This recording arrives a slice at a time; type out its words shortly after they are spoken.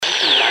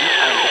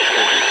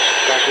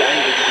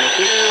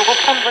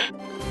reprendre votre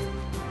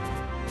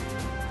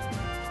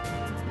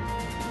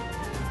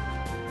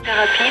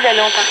thérapie,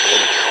 d'aller en partie.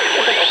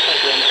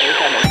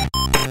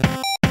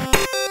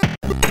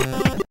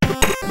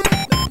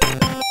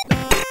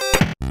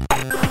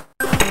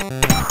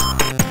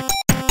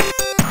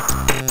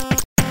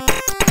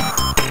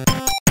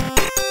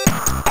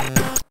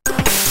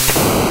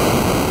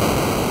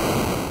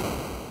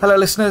 Hello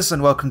listeners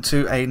and welcome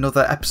to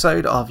another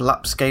episode of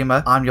Laps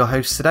Gamer. I'm your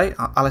host today,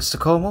 Alistair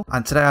Cornwall,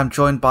 and today I'm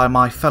joined by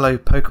my fellow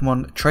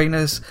Pokemon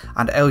trainers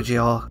and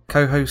LGR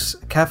co-hosts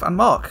Kev and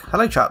Mark.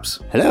 Hello chaps.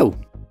 Hello.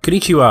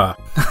 Konnichiwa.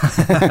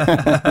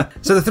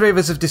 So the three of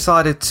us have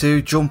decided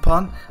to jump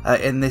on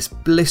in this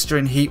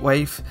blistering heat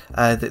wave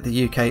that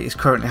the UK is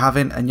currently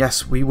having, and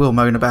yes, we will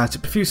moan about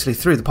it profusely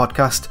through the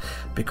podcast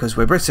because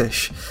we're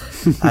British.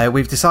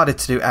 We've decided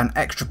to do an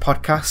extra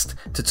podcast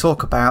to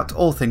talk about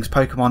all things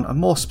Pokemon, and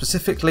more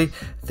specifically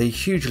the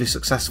hugely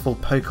successful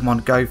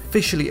Pokemon Go,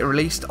 officially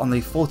released on the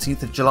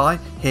 14th of July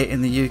here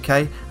in the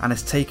UK and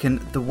has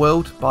taken the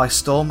world by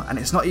storm, and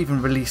it's not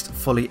even released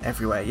fully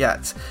everywhere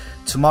yet.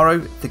 Tomorrow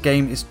the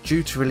game is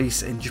due to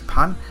release in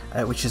Japan,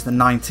 which is the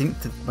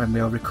 19th when we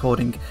are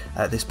recording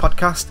this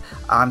podcast,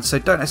 and so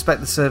don't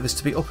expect the service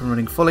to be up and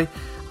running fully,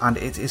 and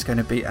it is going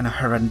to be a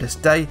horrendous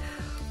day,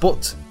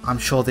 but I'm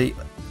sure the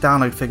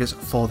download figures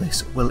for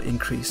this will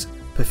increase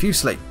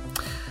profusely.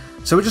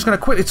 So we're just going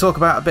to quickly talk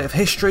about a bit of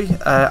history,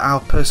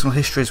 our personal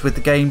histories with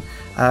the game,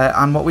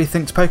 and what we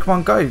think to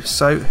Pokemon Go.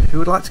 So who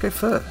would like to go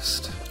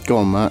first? Go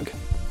on, Mark.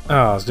 Oh,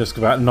 I was just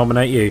about to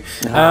nominate you.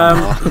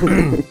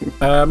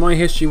 My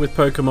history with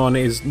Pokemon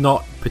is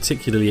not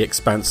particularly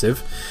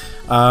expansive.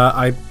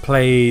 I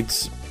played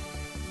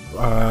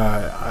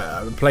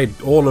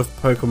all of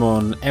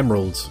Pokemon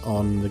Emerald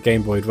on the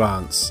Game Boy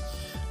Advance,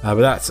 but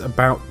that's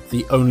about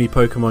the only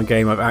Pokemon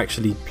game I've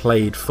actually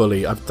played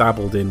fully. I've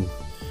dabbled in,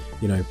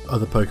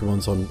 other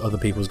Pokemons on other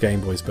people's Game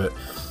Boys, but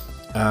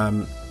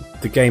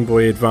the Game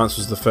Boy Advance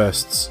was the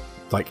first,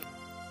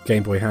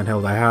 Game Boy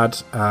handheld I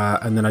had,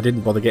 and then I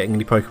didn't bother getting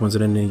any Pokemons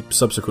in any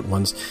subsequent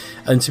ones.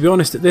 And to be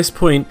honest, at this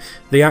point,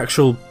 the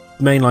actual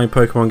mainline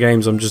Pokemon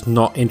games I'm just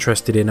not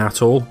interested in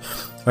at all.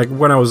 Like,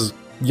 when I was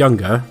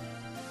younger,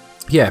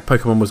 yeah,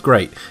 Pokemon was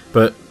great,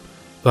 but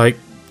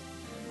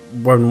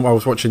when I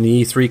was watching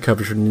the E3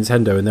 coverage from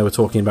Nintendo and they were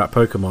talking about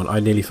Pokemon, I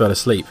nearly fell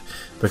asleep,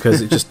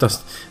 because it just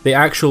does. The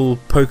actual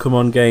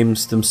Pokemon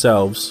games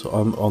themselves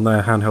on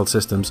their handheld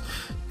systems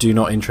do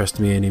not interest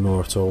me anymore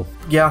at all.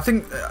 Yeah, I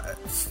think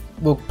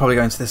we'll probably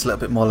go into this a little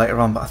bit more later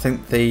on, but I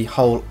think the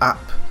whole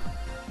app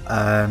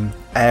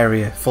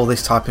area for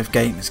this type of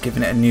game is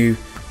giving it a new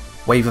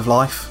wave of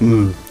life.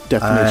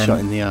 Definitely a shot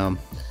in the arm.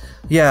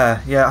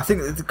 Yeah, I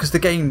think because the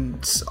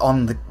games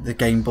on the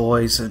Game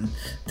Boys and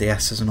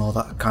DSs and all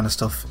that kind of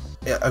stuff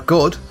are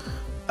good,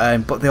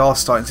 but they are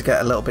starting to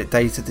get a little bit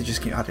dated. They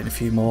just keep adding a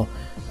few more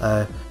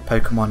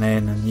Pokemon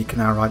in, and you can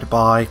now ride a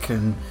bike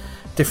and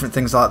different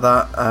things like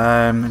that,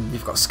 and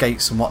you've got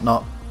skates and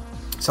whatnot.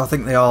 So I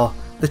think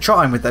they're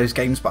trying with those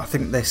games, but I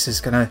think this is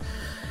going to,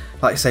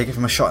 like you say, give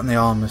them a shot in the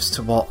arm as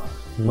to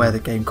where the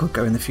game could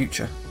go in the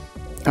future.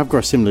 I've got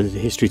a similar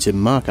history to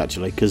Mark,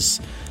 actually, because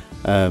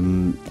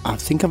I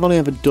think I've only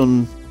ever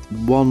done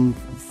one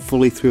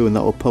fully through, and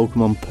that was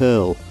Pokemon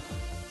Pearl,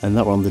 and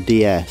that was on the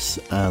DS,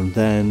 and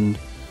then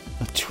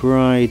I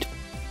tried,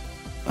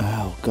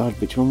 oh god,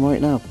 which one right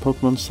now?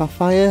 Pokemon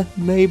Sapphire,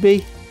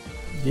 maybe?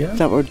 Yeah.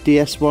 That was a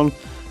DS one,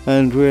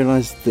 and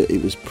realised that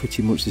it was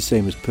pretty much the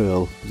same as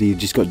Pearl. You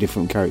just got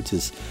different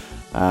characters,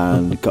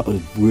 and got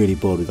really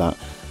bored with that.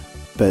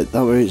 But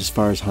that was as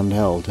far as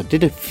handheld. I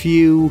did a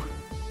few.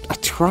 I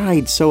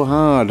tried so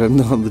hard on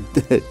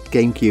the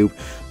GameCube.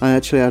 I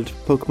actually had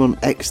Pokemon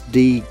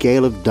XD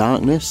Gale of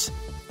Darkness.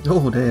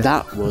 Oh dear.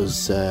 That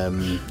was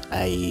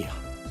a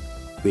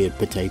weird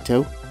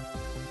potato.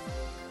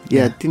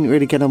 Yeah, didn't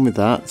really get on with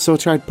that. So I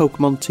tried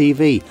Pokemon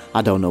TV.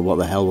 I don't know what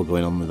the hell was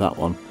going on with that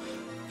one.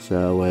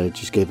 So I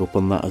just gave up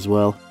on that as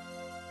well.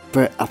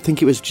 But I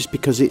think it was just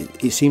because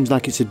it seems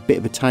like it's a bit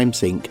of a time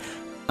sink,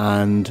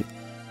 and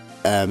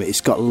it's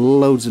got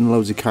loads and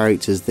loads of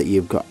characters that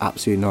you've got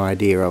absolutely no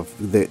idea of.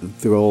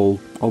 They're all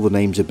the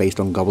names are based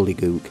on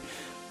gobbledygook,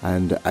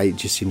 and it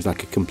just seems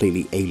like a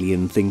completely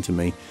alien thing to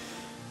me.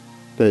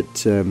 But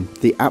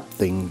the app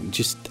thing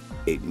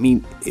it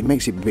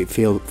makes it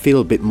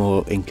feel a bit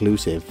more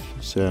inclusive.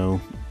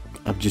 So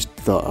I've just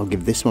thought I'll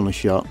give this one a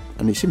shot,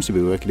 and it seems to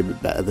be working a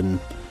bit better than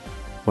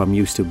what I'm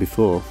used to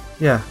before.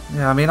 Yeah.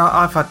 I mean,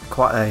 I've had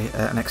quite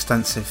an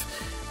extensive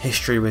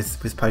history with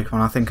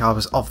Pokemon. I think I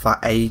was of that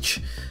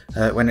age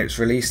when it was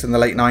released in the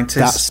late 90s.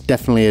 That's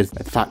definitely a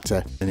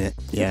factor in it.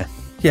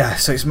 Yeah,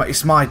 so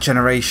it's my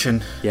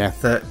generation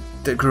that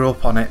grew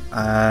up on it.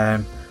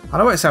 I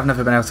won't say I've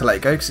never been able to let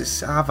it go,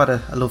 because I've had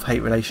a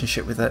love-hate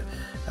relationship with it,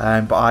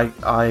 but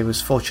I was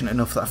fortunate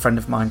enough that a friend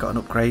of mine got an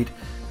upgrade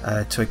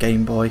to a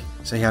Game Boy,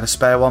 so he had a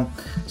spare one,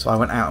 so I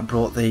went out and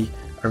brought the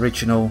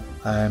original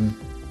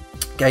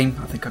game.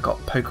 I think I got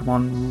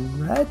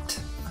Pokemon Red,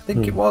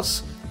 it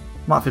was.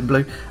 Might have been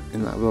blue.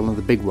 Isn't that one of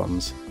the big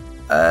ones?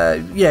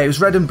 Yeah, it was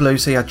red and blue,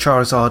 so you had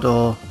Charizard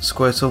or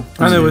Squirtle.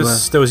 And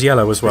there was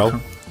yellow as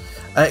well.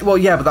 Well,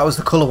 yeah, but that was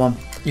the colour one.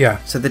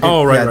 Yeah. So they did,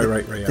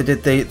 right. Yeah. They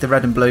did the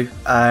red and blue,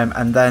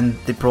 and then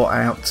they brought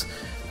out,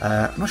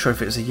 I'm not sure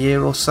if it was a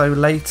year or so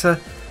later,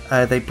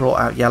 they brought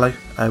out yellow,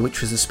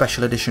 which was a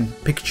special edition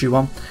Pikachu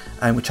one,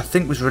 which I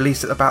think was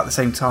released at about the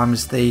same time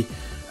as the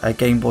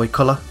Game Boy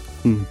Color.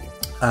 So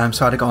I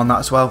had to go on that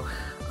as well,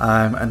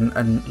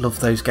 and love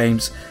those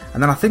games.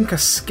 And then I think I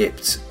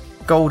skipped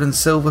Gold and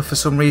Silver for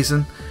some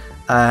reason,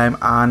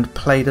 and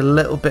played a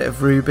little bit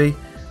of Ruby.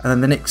 And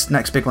then the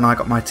next big one I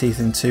got my teeth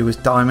into was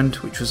Diamond,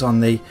 which was on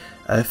the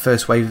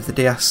first wave of the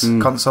DS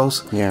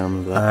consoles. Yeah, I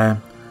remember that.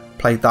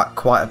 Played that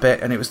quite a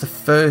bit, and it was the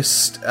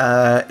first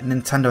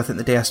Nintendo, I think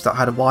the DS, that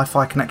had a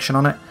Wi-Fi connection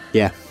on it.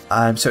 Yeah.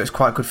 So it was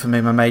quite good for me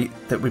and my mate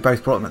that we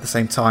both brought them at the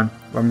same time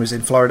when we was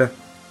in Florida,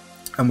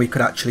 and we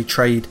could actually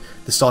trade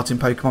the starting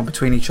Pokemon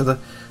between each other.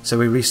 So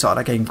we restarted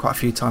our game quite a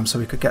few times so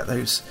we could get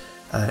those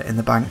in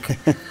the bank.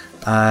 Did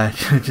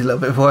a little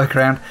bit of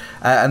workaround.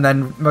 And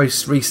then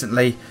most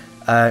recently,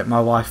 my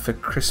wife for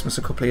Christmas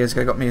a couple of years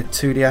ago got me a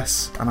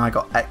 2DS, and I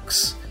got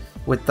X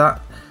with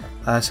that.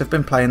 So I've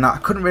been playing that. I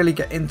couldn't really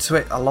get into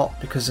it a lot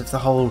because of the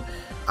whole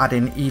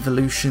adding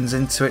evolutions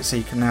into it, so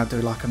you can now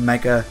do like a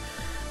mega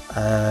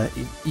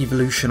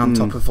evolution on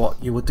top of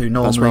what you would do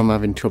normally. That's what I'm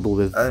having trouble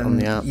with on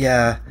the app.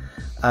 Yeah.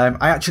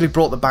 I actually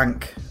brought the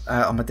bank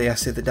on my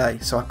DS the other day,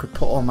 so I could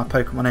put all my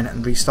Pokemon in it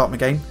and restart my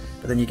game,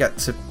 but then you get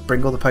to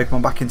bring all the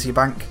Pokemon back into your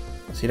bank,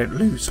 so you don't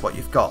lose what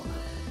you've got.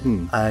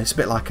 It's a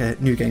bit like a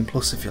New Game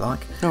Plus, if you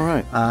like. All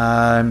right.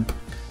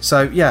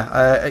 So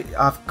yeah,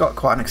 I've got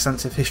quite an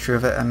extensive history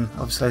of it, and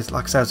obviously,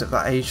 like I said, I was at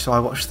that age, so I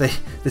watched the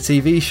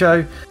TV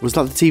show. Was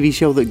that the TV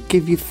show that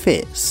gave you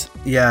fits?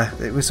 Yeah,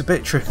 it was a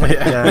bit tricky.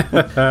 Yeah.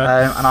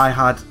 And I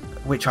had,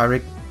 which I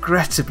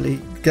regrettably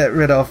get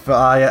rid of,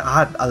 but I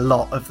had a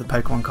lot of the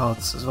Pokemon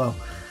cards as well,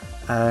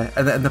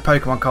 and the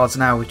Pokemon cards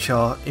now, which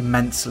are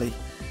immensely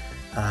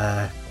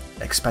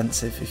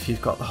expensive if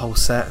you've got the whole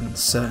set, and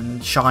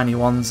certain shiny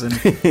ones and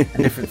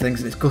different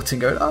things, and it's gutting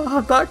going, oh, I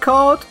have that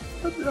card,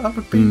 I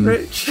would be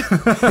rich.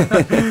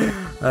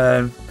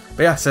 But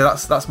yeah, so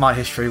that's my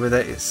history with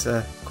it. It's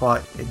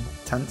quite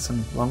intense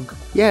and long.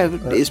 Yeah,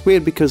 but it's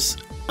weird because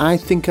I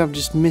think I've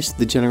just missed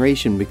the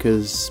generation,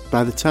 because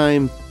by the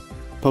time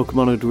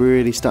Pokemon had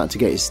really started to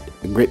get its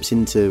grips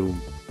into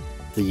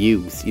the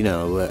youth, you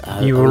know,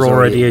 you were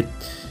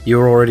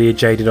already a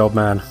jaded old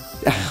man.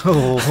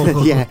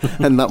 Yeah,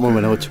 and that one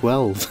when I was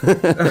 12.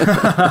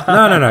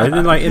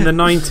 No. Like in the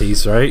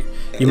 90s, right?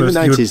 In the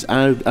 90s,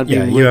 I'd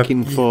been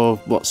working for,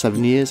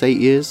 7 years, 8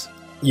 years?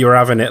 You were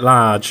having it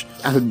large.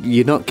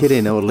 You're not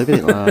kidding, I was living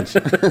it large.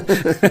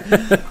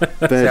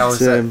 But I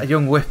was a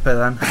young whipper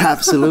then.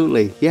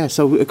 Absolutely, yeah.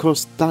 So, of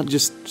course, that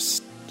just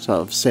sort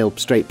of sailed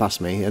straight past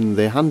me. And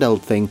the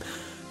handheld thing,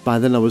 by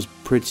then I was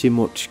pretty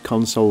much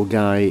console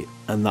guy,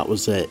 and that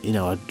was it. You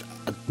know, I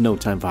had no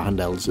time for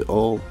handhelds at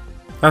all.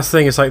 That's the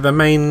thing. It's like the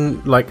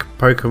main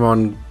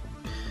Pokemon,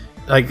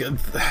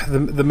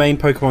 the main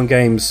Pokemon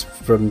games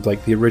from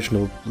like the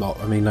original lot.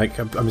 I mean, like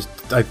I'm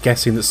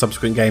guessing that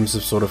subsequent games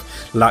have sort of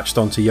latched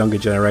onto younger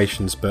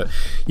generations, but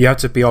you had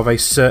to be of a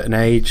certain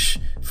age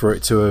for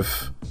it to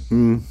have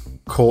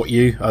caught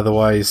you.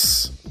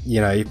 Otherwise,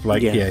 you know,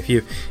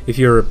 if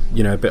you're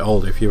a bit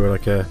older, if you were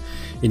like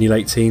in your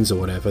late teens or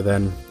whatever,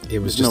 then it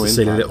was just a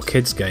silly little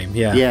kids game.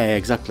 Yeah,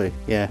 exactly.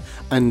 Yeah,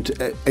 and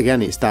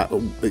again, it's that,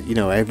 you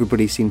know,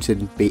 everybody seems to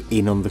be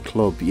in on the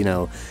club. You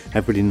know,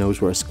 everybody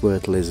knows where a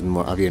Squirtle is and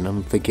what have you. And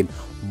I'm thinking,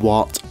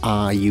 what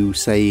are you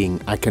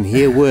saying? I can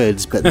hear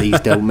words, but these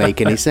don't make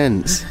any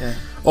sense. Yeah.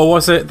 Or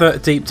was it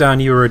that deep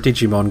down you were a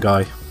Digimon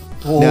guy?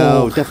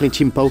 No, definitely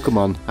Chim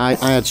Pokemon. I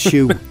had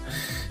Shoe.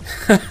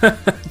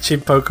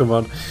 Chim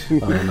Pokemon.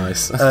 Oh,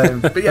 nice.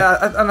 But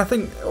yeah, and I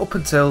think up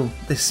until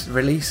this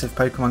release of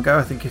Pokemon Go,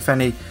 I think if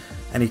any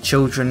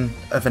children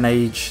of an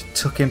age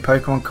took in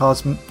Pokemon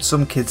cards,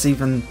 some kids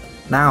even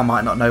now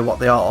might not know what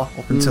they are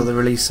up until the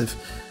release of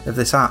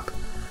this app.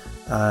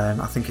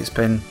 I think it's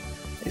been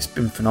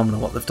phenomenal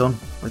what they've done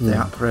with the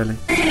app, really.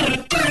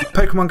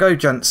 Pokemon Go,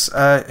 gents.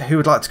 Who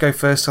would like to go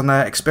first on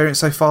their experience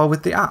so far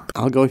with the app?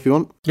 I'll go if you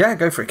want. Yeah,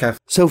 go for it, Kev.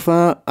 So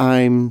far,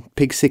 I'm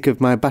pig sick of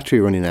my battery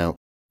running out.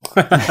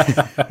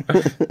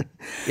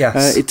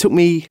 Yes. It took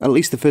me at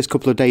least the first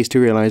couple of days to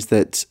realise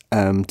that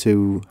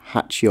to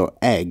hatch your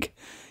egg,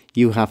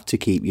 you have to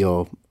keep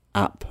your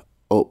app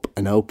up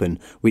and open,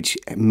 which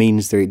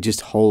means that it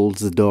just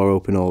holds the door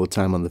open all the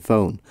time on the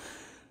phone.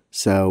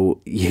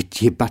 So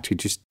your battery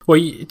just... Well,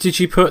 did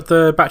you put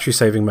the battery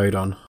saving mode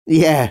on?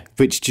 Yeah,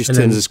 which just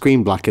turns the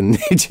screen black and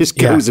it just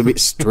goes a bit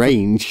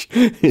strange.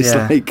 It's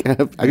like,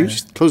 I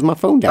just close my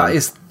phone down. That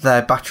is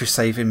their battery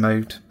saving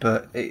mode,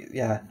 but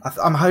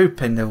I'm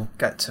hoping they'll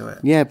get to it.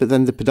 Yeah, but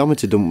then the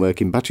pedometer doesn't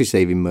work in battery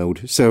saving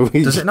mode. So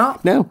does it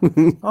not? No.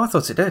 Oh, I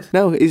thought it did.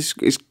 No, it's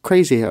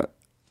crazy.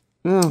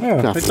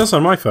 Yeah, it does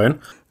on my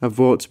phone. I've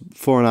walked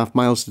 4.5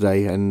 miles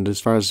today, and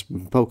as far as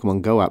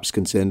Pokemon Go app's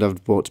concerned,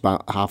 I've walked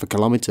about half a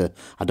kilometre.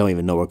 I don't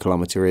even know what a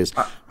kilometre is.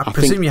 I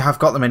presume you have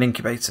got them in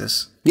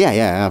incubators. Yeah, I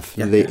have.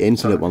 The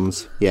internet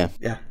ones, yeah.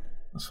 Yeah,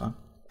 that's fine.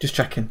 Just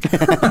checking.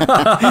 They're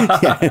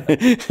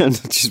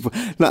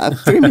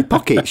in my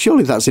pocket.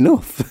 Surely that's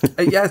enough.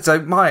 So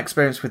my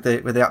experience with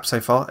the app so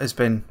far has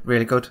been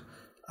really good.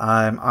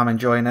 I'm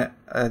enjoying it.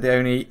 The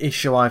only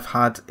issue I've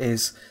had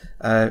is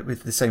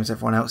with the same as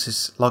everyone else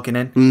is logging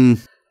in.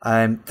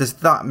 There's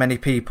that many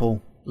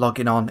people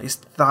logging on. It's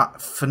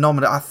that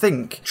phenomenal. I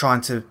think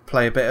trying to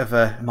play a bit of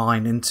a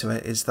mine into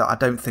it is that I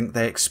don't think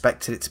they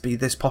expected it to be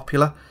this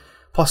popular.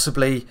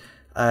 Possibly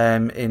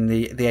in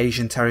the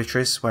Asian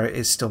territories where it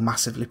is still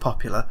massively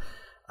popular.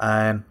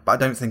 But I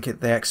don't think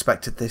they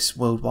expected this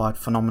worldwide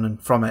phenomenon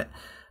from it.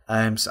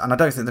 And I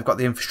don't think they've got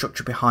the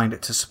infrastructure behind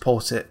it to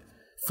support it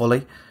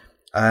fully.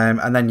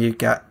 And then you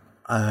get,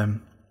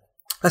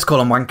 let's call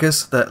them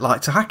wankers that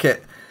like to hack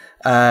it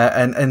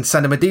and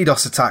send them a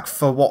DDoS attack.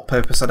 For what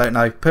purpose, I don't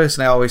know.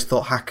 Personally, I always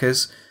thought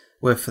hackers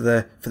were for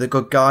the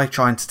good guy,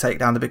 trying to take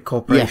down the big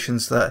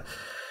corporations that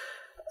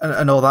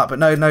and all that. But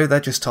no, they're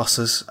just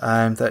tossers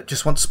that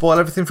just want to spoil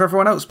everything for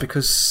everyone else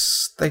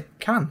because they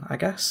can, I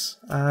guess.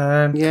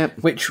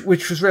 Which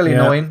was really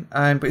annoying.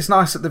 But it's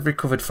nice that they've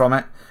recovered from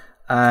it.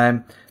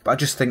 But I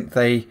just think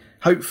they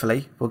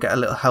hopefully will get a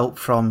little help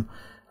from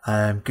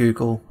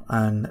Google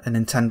and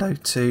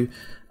Nintendo to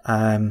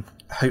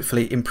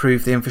hopefully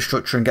improve the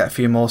infrastructure and get a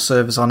few more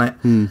servers on it.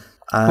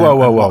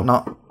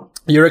 Whoa.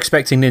 You're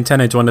expecting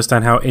Nintendo to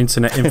understand how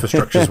internet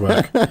infrastructures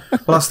work. Well,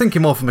 I was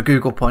thinking more from a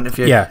Google point of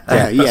view.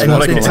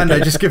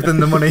 Nintendo, just give them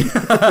the money.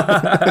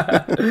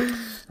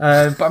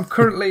 But I'm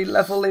currently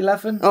level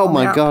 11. Oh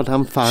my god,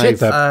 I'm 5. Shit,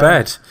 the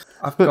bed.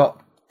 I've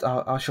got...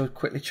 I shall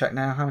quickly check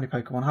now. How many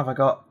Pokemon have I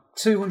got?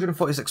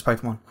 246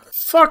 Pokemon.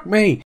 Fuck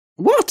me.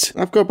 What?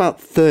 I've got about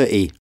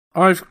 30.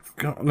 I've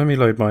got... Let me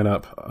load mine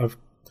up.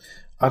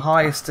 The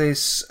highest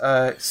is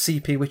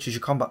CP, which is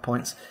your combat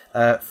points.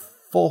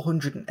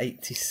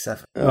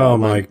 487. Oh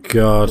my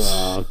god.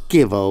 Oh,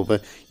 give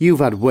over. You've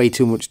had way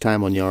too much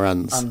time on your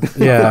hands.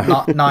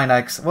 9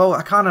 eggs. Well,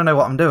 I kind of know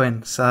what I'm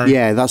doing, so...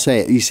 Yeah, that's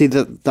it. You see,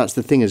 that's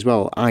the thing as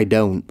well. I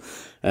don't.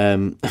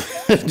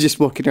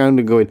 Just walking around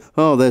and going,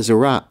 oh, there's a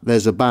rat,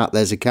 there's a bat,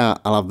 there's a cat,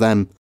 I'll have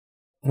them.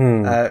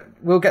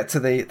 We'll get to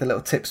the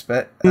little tips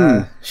bit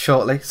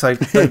shortly, so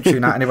don't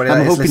tune out anybody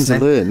that is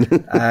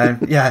listening. I'm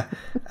hoping to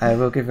learn.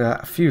 We'll give you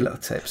a few little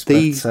tips.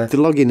 The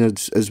login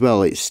as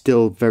well, it's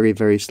still very,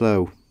 very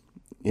slow.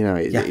 You know,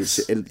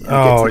 it's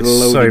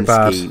so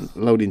bad.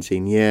 Loading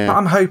scene, yeah. But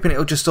I'm hoping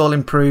it'll just all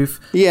improve.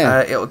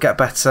 Yeah. It'll get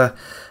better.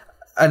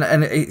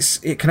 And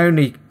it can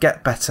only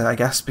get better, I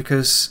guess,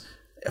 because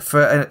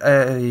for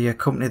a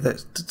company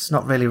that's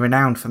not really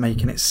renowned for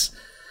making its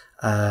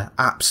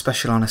apps,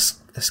 especially on a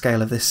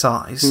scale of this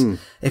size,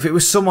 if it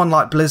was someone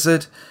like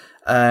Blizzard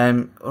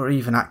or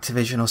even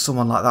Activision or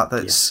someone like that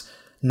that's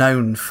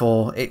known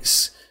for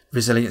its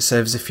resilient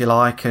servers, if you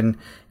like, and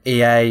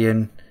EA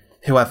and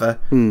whoever,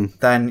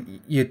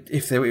 then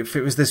if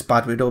it was this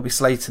bad, we'd all be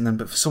slating them.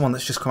 But for someone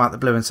that's just come out the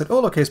blue and said, oh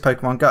look, here's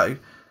Pokemon Go,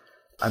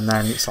 and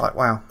then it's like,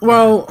 wow.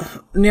 Well,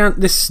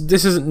 this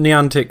isn't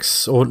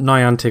Niantic's or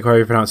Niantic, however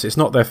you pronounce it. It's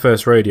not their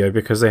first rodeo,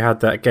 because they had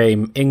that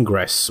game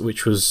Ingress,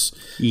 which was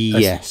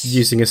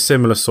using a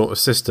similar sort of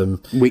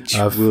system. Which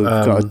we've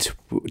got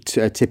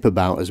a tip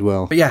about as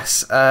well. But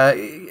yes,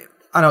 I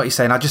know what you're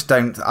saying.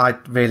 I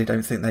really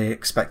don't think they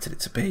expected it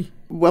to be.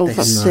 Well,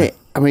 that's it.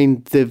 I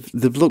mean, they've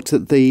looked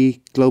at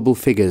the global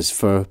figures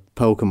for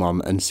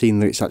Pokemon and seen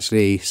that it's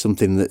actually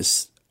something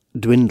that's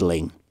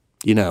dwindling.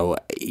 You know,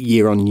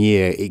 year on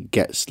year, it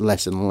gets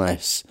less and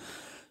less.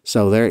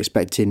 So they're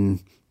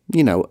expecting,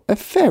 a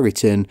fair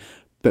return,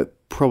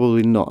 but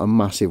probably not a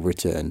massive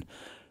return.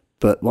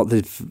 But what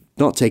they've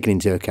not taken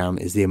into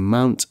account is the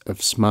amount of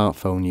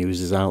smartphone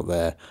users out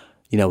there,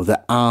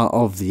 that are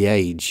of the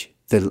age,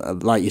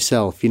 like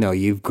yourself,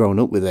 you've grown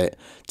up with it.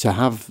 To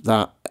have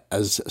that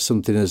as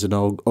something as an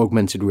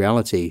augmented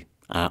reality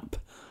app,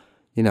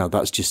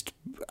 that's just,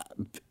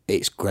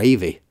 it's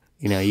gravy.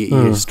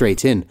 You're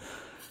straight in.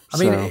 I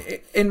mean,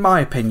 in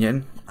my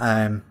opinion,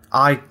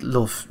 I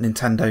love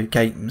Nintendo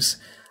games.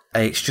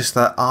 It's just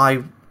that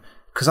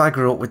because I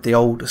grew up with the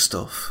older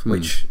stuff,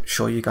 which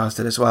sure you guys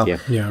did as well.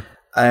 Yeah.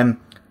 The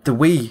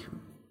Wii,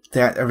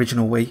 the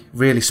original Wii,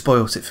 really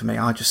spoilt it for me.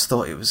 I just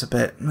thought it was a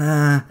bit,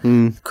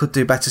 could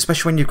do better,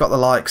 especially when you've got the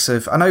likes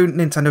of... I know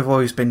Nintendo have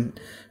always been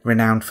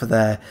renowned for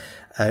their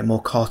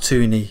more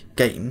cartoony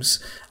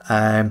games,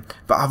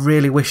 but I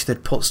really wish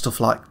they'd put stuff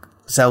like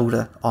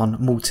Zelda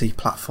on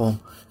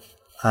multi-platform.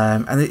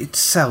 And it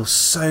sells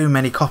so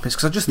many copies,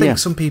 because I just think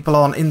some people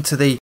aren't into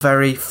the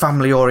very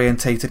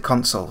family-orientated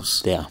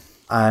consoles. Yeah.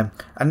 And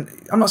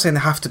I'm not saying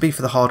they have to be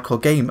for the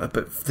hardcore gamer,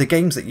 but for the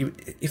games that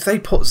if they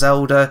put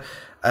Zelda,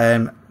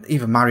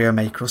 even Mario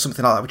Maker or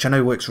something like that, which I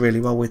know works really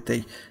well with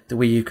the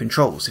Wii U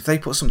controls, if they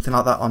put something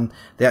like that on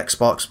the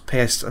Xbox,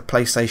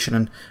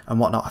 PlayStation and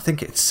whatnot, I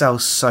think it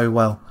sells so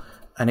well,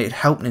 and it'd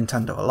help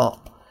Nintendo a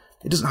lot.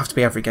 It doesn't have to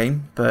be every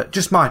game, but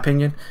just my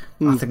opinion,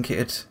 I think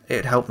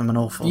it'd help them an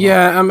awful lot.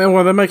 Yeah, I mean,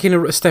 well, they're making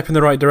a step in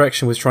the right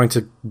direction with trying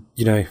to,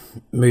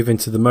 move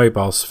into the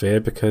mobile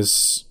sphere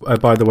because,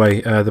 by the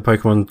way, the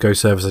Pokemon Go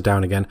servers are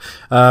down again.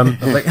 We'll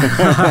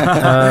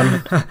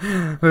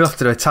have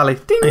to do a tally.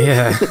 Ding!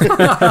 Yeah.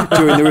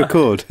 During the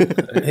record.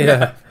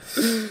 Yeah.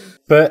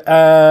 But,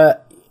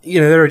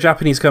 they're a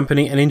Japanese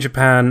company, and in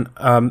Japan,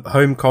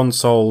 home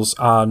consoles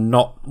are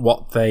not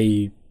what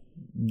they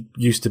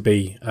used to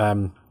be.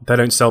 They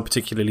don't sell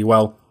particularly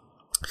well,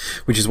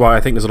 which is why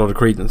I think there's a lot of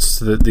credence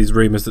to these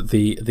rumours that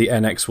the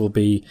NX will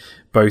be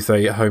both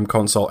a home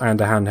console and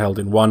a handheld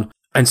in one.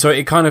 And so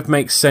it kind of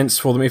makes sense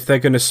for them if they're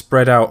going to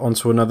spread out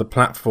onto another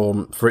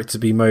platform for it to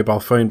be mobile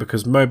phone,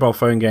 because mobile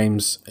phone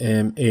games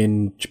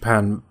in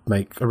Japan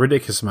make a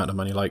ridiculous amount of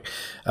money. Like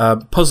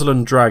Puzzle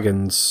and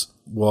Dragons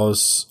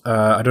was,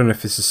 I don't know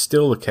if this is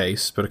still the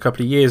case, but a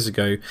couple of years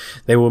ago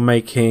they were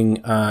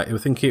making, I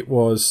think it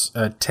was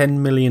 $10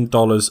 million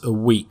a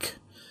week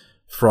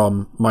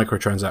from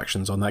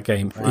microtransactions on that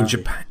game. Wow.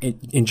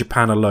 in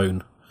Japan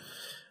alone.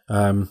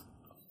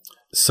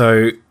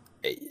 So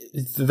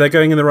they're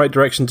going in the right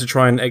direction to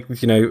try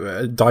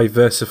and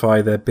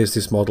diversify their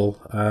business model.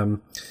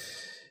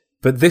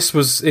 But it's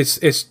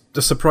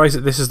a surprise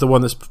that this is the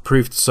one that's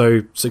proved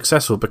so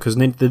successful, because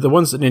the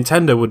ones that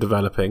Nintendo were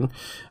developing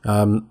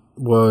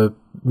were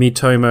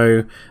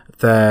Miitomo,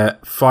 their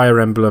Fire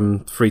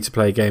Emblem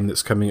free-to-play game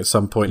that's coming at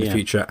some point in the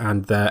future,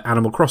 and their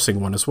Animal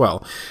Crossing one as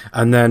well.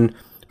 And then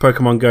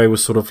Pokemon Go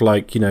was sort of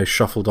like,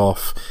 shuffled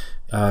off,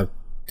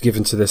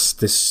 given to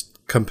this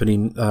company,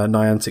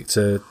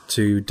 Niantic,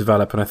 to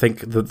develop. And I think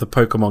the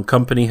Pokemon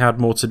company had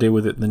more to do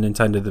with it than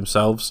Nintendo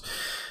themselves.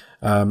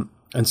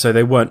 And so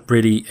they weren't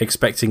really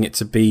expecting it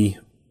to be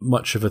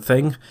much of a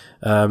thing.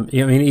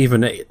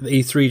 Even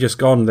E3 just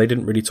gone, they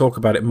didn't really talk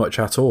about it much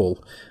at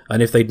all.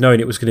 And if they'd known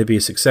it was going to be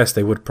a success,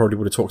 they probably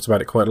would have talked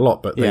about it quite a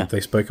lot. But they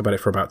spoke about it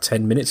for about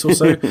 10 minutes or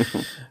so,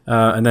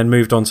 and then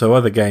moved on to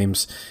other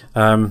games.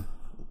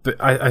 But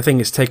I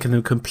think it's taken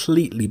them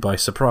completely by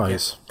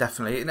surprise. Yeah,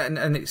 definitely,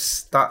 and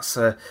that's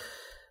a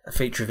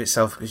feature of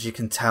itself, because you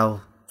can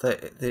tell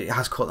that it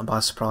has caught them by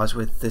surprise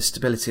with the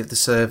stability of the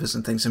servers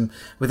and things, and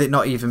with it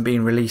not even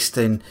being released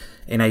in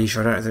Asia.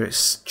 I don't know whether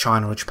it's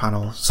China or Japan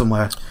or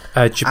somewhere.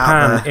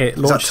 Japan, it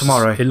launches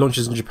tomorrow. It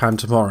launches in Japan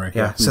tomorrow.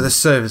 Yeah, so the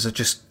servers are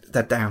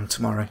they're down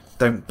tomorrow.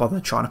 Don't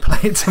bother trying to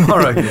play it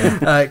tomorrow,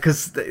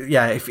 because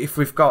if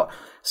we've got.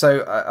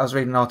 So I was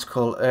reading an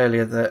article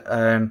earlier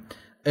that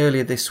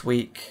earlier this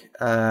week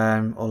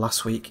or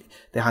last week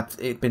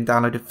it'd been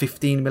downloaded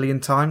 15 million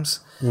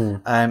times.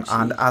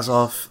 And as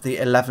of the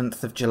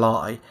 11th of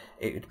July,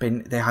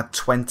 they had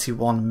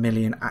 21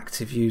 million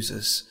active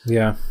users.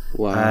 Yeah,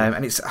 wow!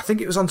 And I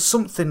think it was on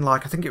something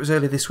like, I think it was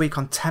earlier this week,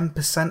 on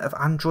 10% of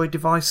Android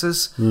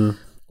devices,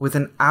 with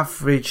an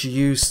average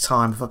use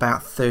time of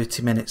about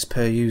 30 minutes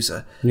per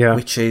user. Yeah,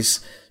 which is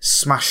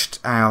smashed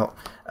out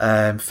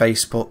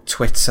Facebook,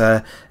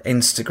 Twitter,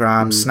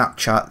 Instagram,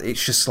 Snapchat.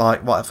 It's just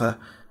like whatever.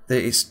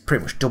 It's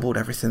pretty much doubled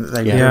everything that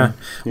they do. Yeah.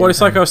 Well, it's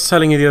like I was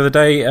telling you the other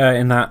day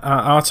in that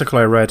article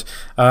I read.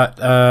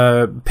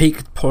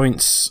 Peak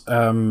points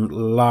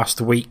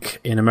last week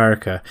in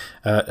America,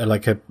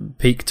 like a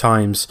peak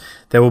times,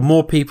 there were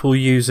more people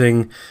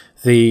using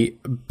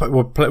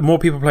more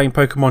people playing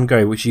Pokemon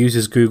Go, which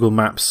uses Google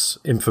Maps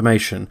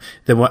information,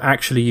 than were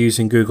actually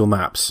using Google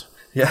Maps.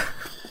 Yeah.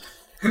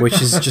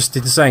 Which is just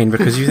insane,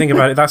 because you think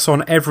about it, that's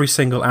on every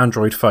single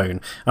Android phone,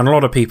 and a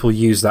lot of people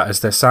use that as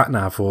their sat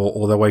nav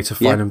or their way to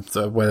find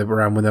them where they're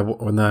around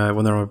when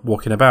they're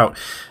walking about.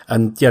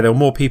 And there were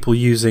more people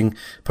using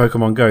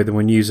Pokemon Go than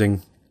when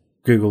using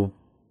Google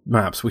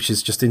Maps, which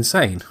is just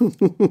insane.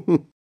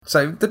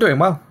 So they're doing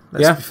well.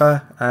 Let's be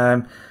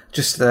fair.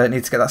 Just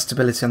need to get that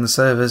stability on the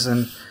servers,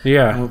 and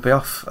we'll be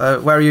off.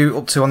 Where are you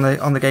up to on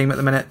the game at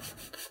the minute,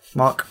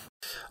 Mark?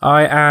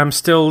 I am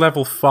still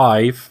level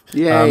 5.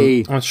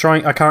 Yay! I'm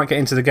trying. I can't get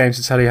into the game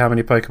to tell you how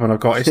many Pokemon I've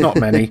got. It's not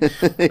many.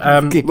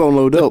 Keep on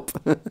load up.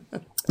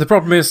 The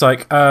problem is,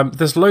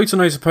 there's loads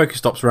and loads of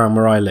Pokestops around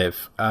where I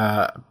live,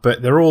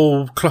 but they're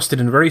all clustered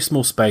in a very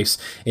small space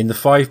in the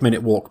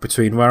 5-minute walk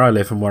between where I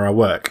live and where I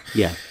work.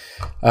 Yeah.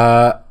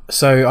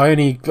 So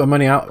I'm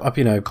only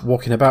out,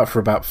 walking about for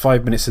about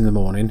 5 minutes in the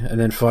morning and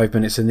then 5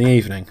 minutes in the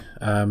evening.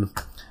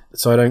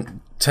 So I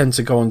don't tend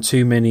to go on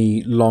too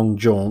many long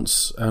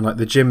jaunts, and like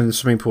the gym and the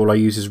swimming pool I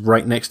use is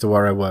right next to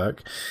where I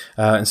work,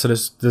 and so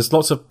there's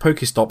lots of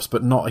Pokestops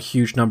but not a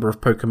huge number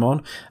of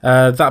Pokemon.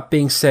 That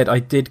being said, I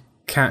did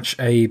catch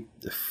a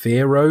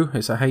Fearow.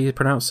 Is that how you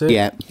pronounce it?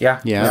 Yeah.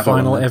 The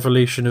final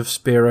evolution of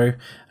Spearow.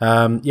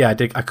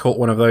 I caught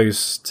one of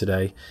those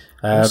today.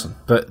 Awesome.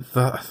 But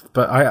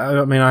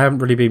I mean, I haven't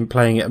really been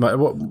playing it.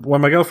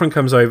 When my girlfriend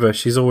comes over,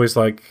 she's always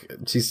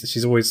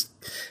always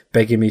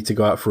begging me to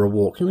go out for a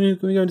walk. Can we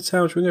go into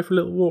town? Should we go for a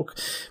little walk?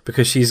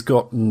 Because she's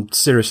gotten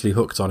seriously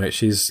hooked on it.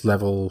 She's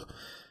level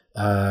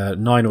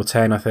 9 or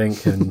 10, I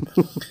think, and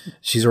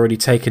she's already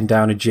taken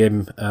down a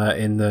gym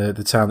in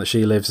the town that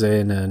she lives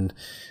in, and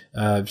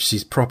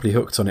she's properly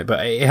hooked on it.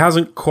 But it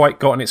hasn't quite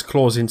gotten its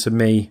claws into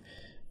me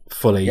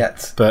fully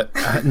Yet. but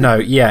no,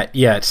 yet,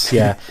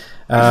 yeah.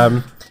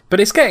 But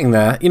it's getting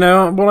there. You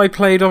know, what I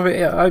played of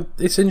it,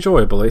 it's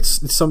enjoyable.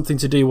 It's something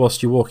to do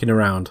whilst you're walking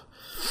around.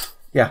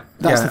 Yeah,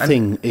 That's the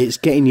thing. It's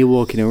getting you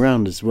walking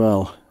around as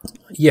well.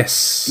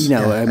 Yes. You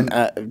know,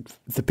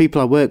 the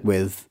people I work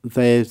with,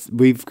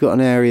 we've got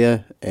an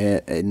area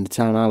in the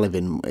town I live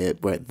in,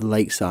 we're at the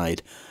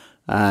lakeside,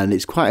 and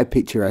it's quite a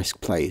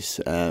picturesque place.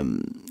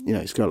 You know,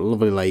 it's got a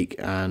lovely lake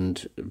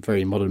and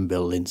very modern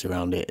buildings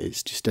around it.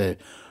 It's just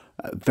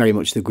very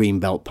much the green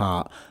belt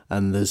part,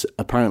 and there's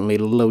apparently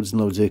loads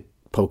and loads of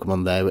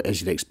Pokemon there,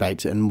 as you'd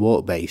expect, and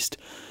water based,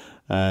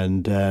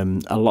 and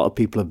a lot of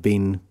people have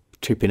been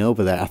tripping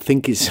over there. I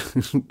think it's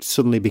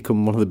suddenly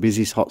become one of the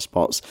busiest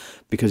hotspots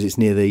because it's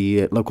near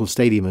the local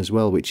stadium as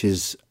well, which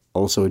is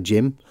also a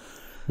gym.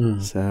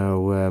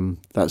 So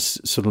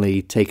that's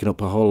suddenly taken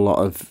up a whole lot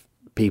of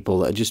people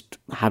that are just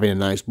having a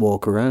nice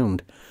walk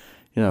around.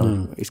 You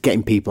know, it's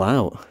getting people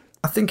out.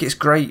 I think it's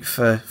great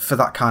for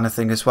that kind of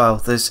thing as well.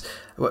 There's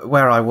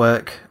where I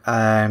work.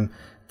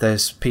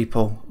 There's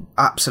people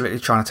absolutely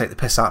trying to take the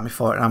piss out of me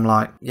for it, and I'm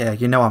like, yeah,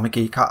 you know, I'm a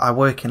geek. I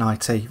work in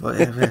IT. Do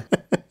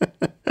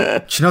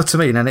you know what I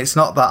mean? And it's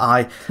not that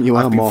I've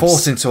been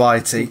forced into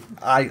IT.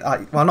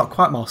 Well, not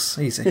quite Moss.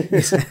 Easy.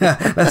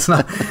 let's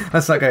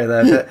not go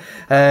there.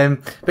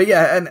 But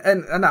yeah,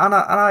 and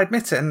I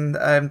admit it.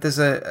 And there's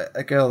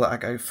a girl that I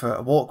go for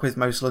a walk with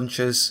most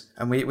lunches,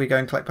 and we go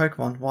and collect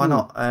Pokemon. Why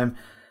not?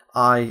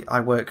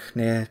 I work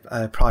near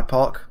Pride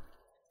Park,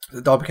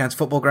 the Derby County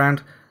football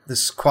ground.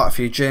 There's quite a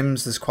few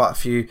gyms. There's quite a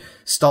few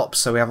stops,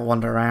 so we have a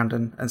wander around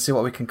and see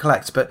what we can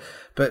collect. But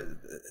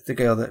the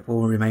girl that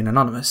will remain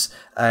anonymous,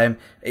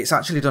 it's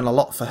actually done a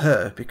lot for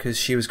her because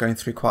she was going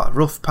through quite a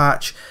rough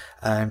patch,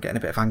 getting a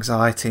bit of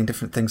anxiety and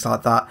different things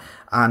like that.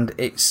 And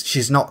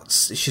she's not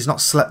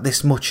slept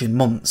this much in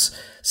months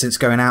since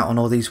going out on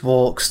all these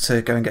walks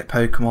to go and get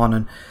Pokemon,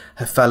 and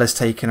her fella's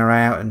taking her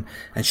out, and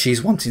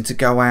she's wanting to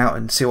go out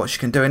and see what she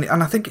can do. And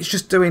I think it's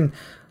just doing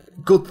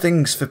good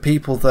things for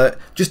people that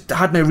just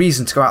had no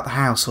reason to go out the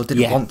house or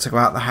didn't want to go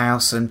out the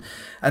house. And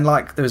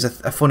like there was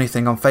a funny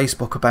thing on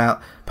Facebook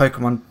about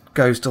Pokemon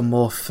Go's done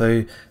more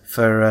for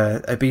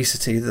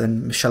obesity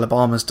than Michelle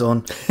Obama's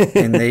done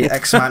in the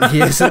X amount of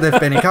years that they've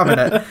been in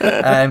cabinet,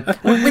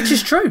 which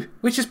is true,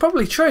 which is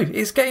probably true.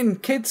 It's getting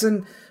kids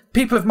and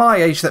people of my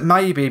age that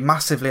may be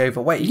massively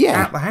overweight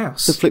out the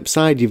house. The flip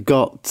side, you've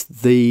got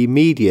the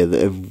media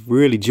that have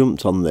really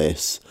jumped on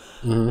this,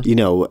 you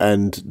know,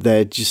 and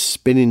they're just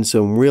spinning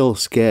some real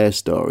scare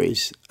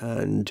stories.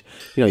 And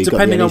you know, you've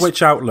depending got on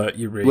which outlet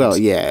you read. Well,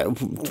 yeah,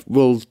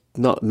 we'll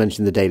not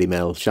mention the Daily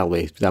Mail, shall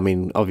we? I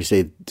mean,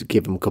 obviously, to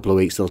give them a couple of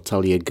weeks, they'll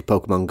tell you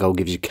Pokemon Go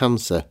gives you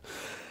cancer.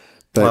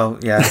 But, well,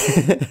 yeah.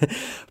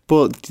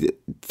 But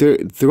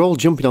they're all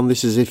jumping on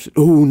this as if,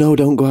 oh, no,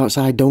 don't go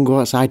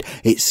outside.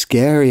 It's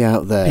scary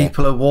out there.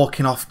 People are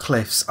walking off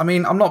cliffs. I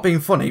mean, I'm not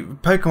being funny.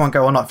 Pokemon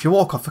Go or not, if you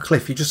walk off a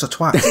cliff, you're just a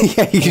twat.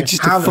 Yeah, you're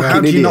just a fucking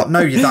How do you idiot. not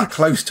know you're that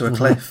close to a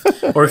cliff?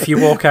 Or if you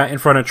walk out in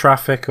front of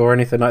traffic or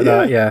anything like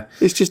that,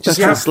 It's just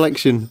natural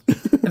selection.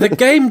 The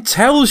game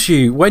tells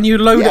you when you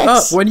load it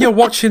up, when you're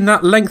watching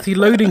that lengthy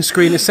loading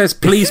screen, it says,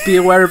 please be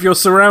aware of your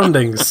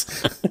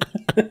surroundings.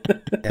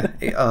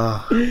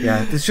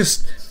 There's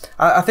just,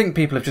 I think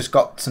people have just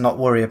got to not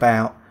worry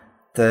about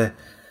that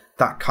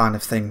kind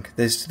of thing.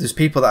 There's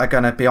people that are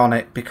going to be on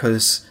it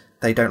because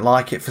they don't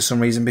like it for some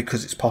reason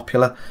because it's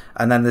popular,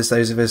 and then there's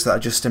those of us that are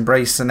just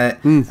embracing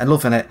it and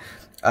loving it.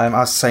 I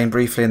was saying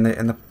briefly in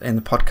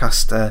the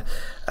podcast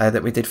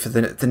that we did for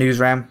the news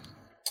round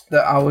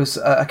that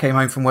I came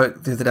home from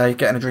work the other day,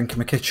 getting a drink in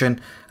my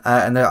kitchen,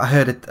 and I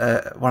heard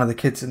one of the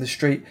kids in the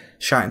street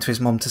shouting to his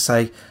mum to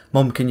say,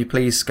 "Mum, can you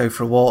please go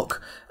for a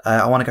walk?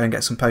 I want to go and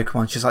get some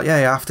Pokemon." She's like, yeah,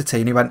 after tea.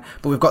 And he went,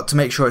 but we've got to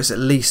make sure it's at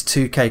least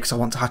 2K because I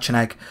want to hatch an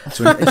egg. And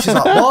she's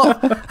like,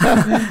 what?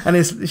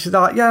 And she's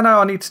like, yeah, no,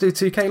 I need to do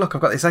 2K. Look, I've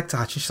got this egg to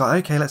hatch. And she's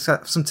like, okay, let's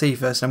get some tea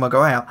first and then we'll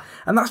go out.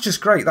 And that's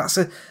just great. That's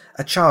a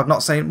child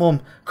not saying,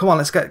 Mum, come on,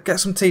 let's get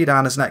some tea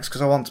down as next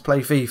because I want to play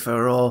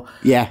FIFA or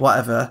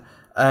whatever.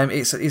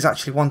 He's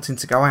actually wanting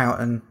to go out,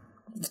 and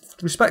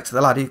respect to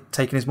the lad, he's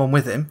taking his mum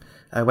with him.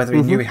 Whether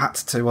he knew he had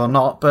to or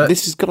not, but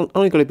this has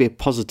only got to be a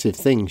positive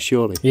thing,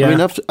 surely. Yeah. I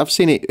mean, I've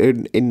seen it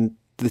in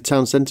the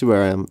town centre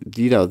where I am.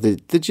 You know,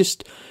 they're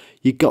just,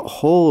 you got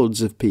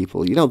hordes of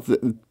people. You know,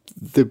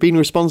 they're being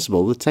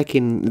responsible.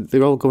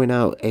 They're all going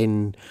out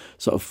in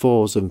sort of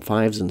 4s and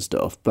 5s and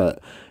stuff.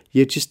 But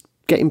you're just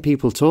getting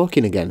people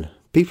talking again.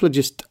 People are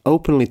just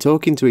openly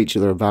talking to each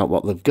other about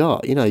what they've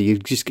got. You know, you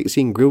just get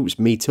seeing groups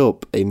meet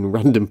up in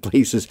random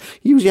places,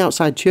 usually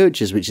outside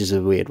churches, which is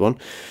a weird one.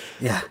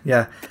 Yeah.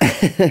 They're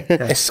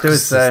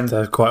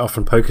quite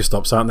often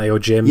Pokestops, aren't they, or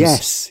gyms?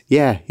 Yes,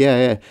 yeah.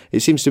 It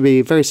seems to be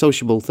a very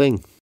sociable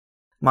thing.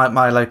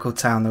 My local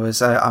town, there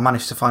was I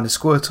managed to find a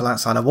Squirtle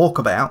outside a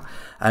walkabout,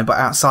 but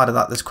outside of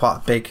that, there's quite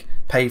a big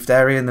paved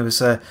area, and there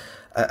was a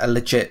a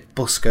legit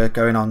busker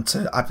going on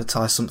to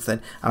advertise something,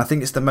 and I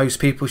think it's the most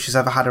people she's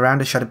ever had around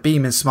her. She had a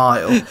beaming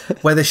smile.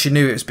 Whether she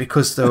knew it was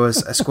because there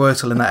was a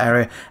Squirtle in that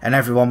area and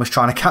everyone was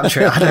trying to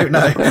capture it, I don't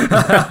know.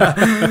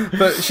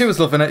 But she was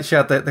loving it. She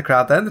had the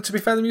crowd there, and to be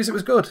fair, the music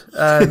was good.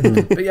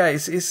 But yeah,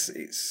 it's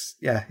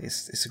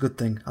a good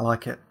thing. I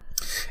like it.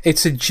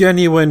 It's a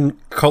genuine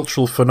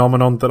cultural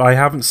phenomenon that I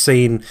haven't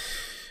seen.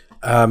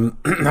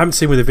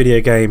 With a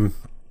video game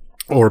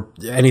or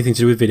anything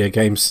to do with video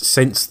games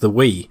since the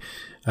Wii.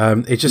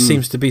 It just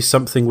seems to be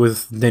something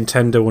with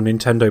Nintendo or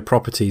Nintendo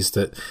properties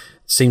that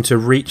seem to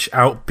reach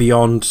out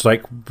beyond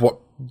like what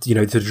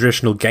the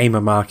traditional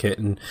gamer market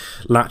and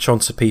latch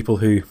onto people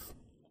who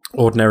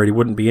ordinarily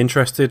wouldn't be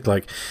interested.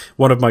 Like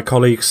one of my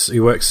colleagues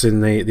who works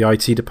in the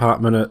IT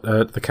department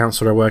at the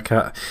council I work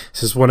at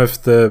says one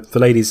of the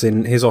ladies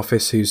in his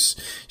office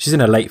she's in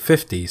her late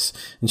 50s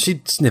and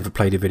she's never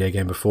played a video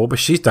game before, but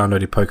she's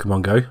downloaded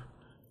Pokemon Go.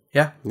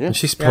 Yeah. And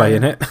she's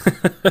playing it.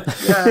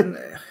 Yeah, and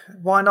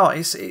why not?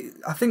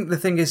 I think the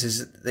thing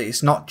is that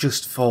it's not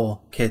just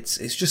for kids.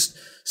 It's just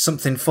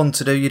something fun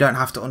to do. You don't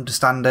have to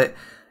understand it.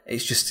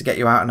 It's just to get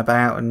you out and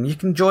about, and you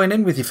can join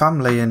in with your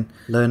family and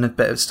learn a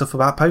bit of stuff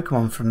about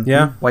Pokemon from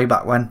way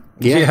back when.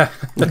 Yeah.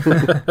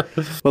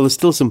 Well, there's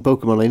still some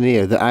Pokemon in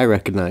here that I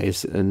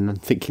recognise, and I'm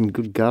thinking,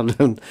 good God,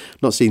 I'm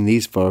not seen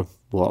these for,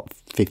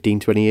 15,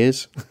 20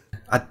 years?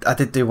 I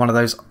did do one of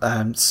those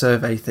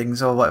survey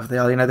things or whatever they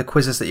are, the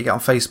quizzes that you get on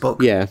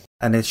Facebook. Yeah.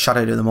 And it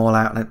shadowed them all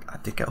out, and I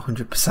did get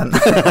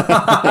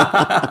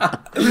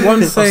 100%.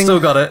 One thing, I've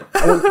still got it.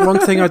 One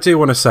thing I do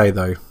want to say,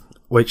 though,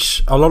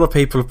 which a lot of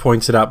people have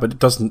pointed out, but it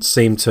doesn't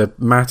seem to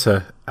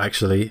matter,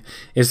 actually,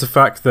 is the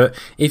fact that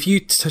if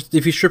you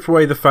strip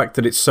away the fact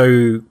that it's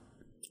so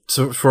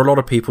for a lot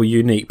of people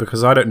unique,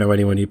 because I don't know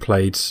anyone who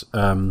played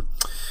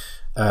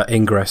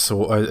Ingress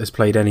or has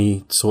played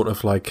any sort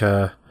of like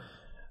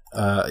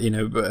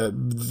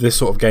this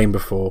sort of game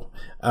before,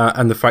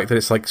 and the fact that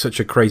it's like such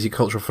a crazy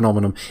cultural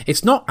phenomenon,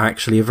 it's not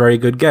actually a very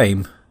good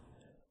game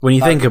when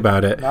you think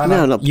about it.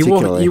 No, not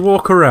particularly. You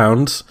walk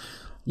around.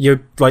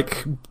 You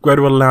like go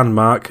to a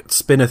landmark,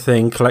 spin a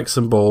thing, collect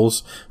some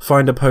balls,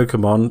 find a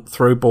Pokemon,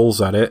 throw balls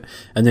at it,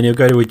 and then you'll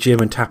go to a gym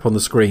and tap on the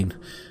screen.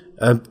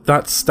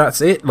 That's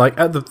it. Like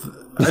at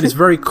its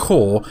very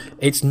core,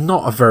 it's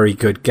not a very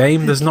good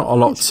game. There's not a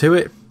lot to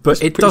it,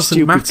 but it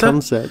doesn't matter.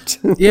 Concept.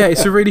 Yeah,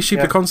 it's a really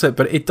stupid concept,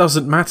 but it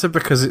doesn't matter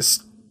because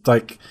it's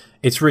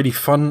really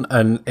fun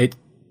and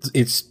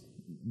it's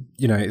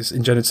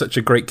engendered such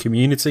a great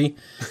community.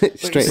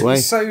 Straight away.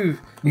 It's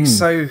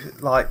so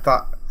like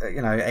that.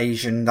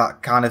 Asian,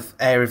 that kind of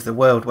area of the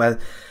world where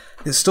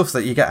the stuff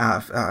that you get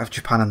out of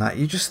Japan and that,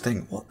 you just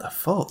think, what the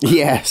fuck?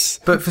 Yes.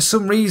 But for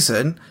some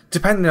reason,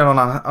 depending on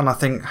I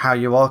think how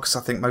you are, because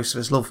I think most of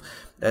us love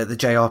the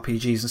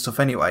JRPGs and stuff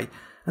anyway,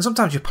 and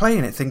sometimes you're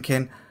playing it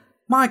thinking,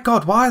 my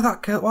God, why is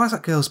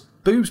that girl's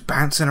boobs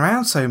bouncing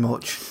around so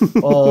much?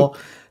 Or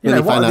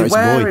what are they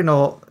wearing?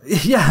 Or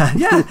yeah,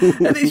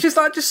 and it's just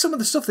like some of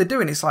the stuff they're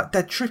doing. It's like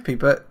dead trippy,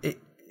 but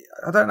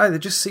I don't know. They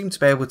just seem to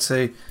be able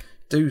to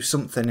do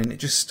something and it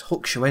just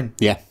hooks you in.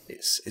 Yeah.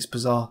 It's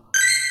bizarre.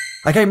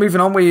 Okay,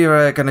 moving on,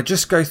 we're going to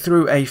just go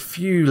through a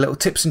few little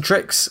tips and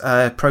tricks,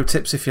 pro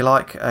tips if you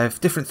like, of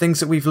different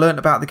things that we've learned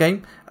about the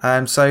game.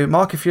 So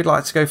Mark, if you'd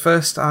like to go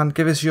first and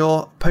give us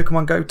your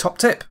Pokemon Go top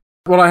tip.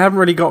 Well, I haven't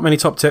really got many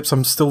top tips.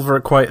 I'm still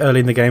quite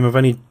early in the game.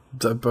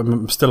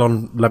 I'm still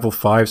on level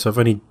 5, so I've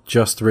only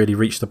just really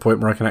reached the point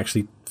where I can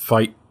actually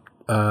fight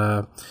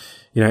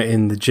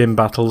in the gym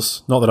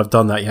battles. Not that I've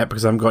done that yet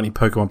because I haven't got any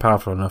Pokemon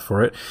powerful enough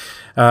for it.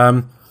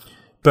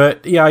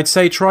 But yeah, I'd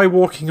say try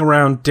walking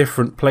around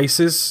different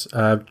places.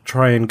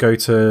 Try and go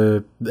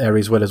to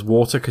areas where there's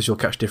water because you'll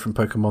catch different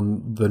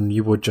Pokemon than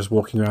you would just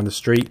walking around the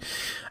street.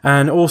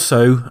 And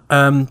also,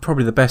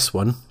 probably the best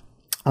one,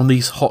 on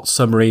these hot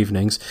summer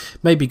evenings,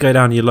 maybe go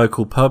down to your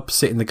local pub,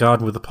 sit in the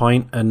garden with a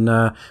pint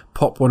and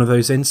pop one of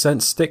those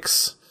incense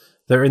sticks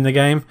that are in the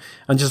game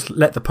and just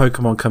let the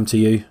Pokemon come to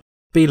you.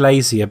 Be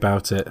lazy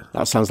about it.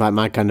 That sounds like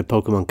my kind of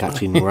Pokemon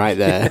catching right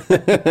there.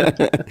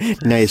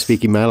 Now you're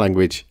speaking my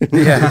language.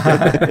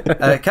 Yeah.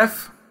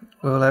 Kev,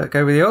 we'll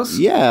go with yours.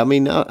 Yeah, I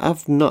mean,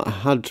 I've not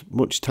had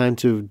much time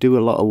to do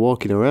a lot of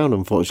walking around,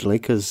 unfortunately,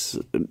 because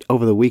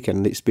over the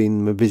weekend it's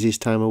been my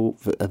busiest time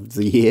of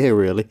the year,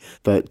 really.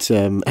 But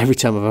every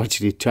time I've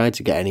actually tried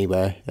to get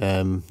anywhere,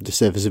 the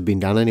servers have been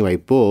down anyway.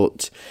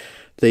 But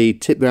the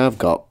tip that I've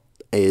got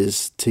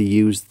is to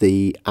use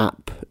the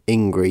app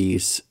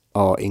Ingress,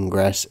 or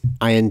Ingress,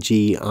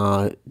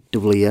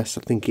 INGRES,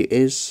 I think it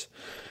is.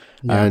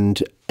 Yeah.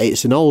 And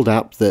it's an old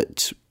app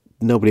that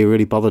nobody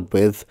really bothered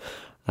with,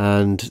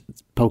 and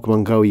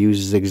Pokemon Go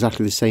uses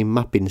exactly the same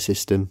mapping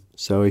system.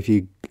 So if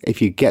you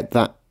get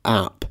that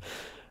app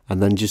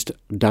and then just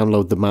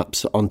download the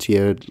maps onto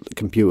your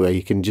computer,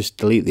 you can just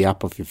delete the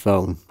app off your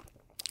phone.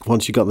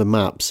 Once you've got the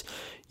maps,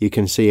 you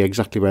can see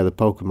exactly where the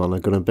Pokemon are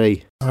going to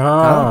be.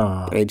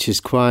 Which is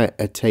quite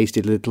a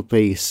tasty little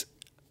piece.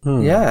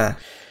 Yeah.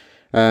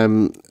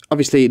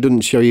 Obviously, it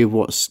doesn't show you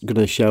what's going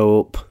to show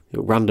up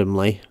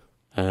randomly,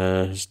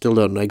 Still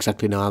don't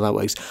exactly know how that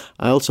works.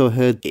 I also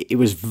heard it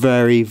was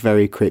very,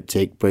 very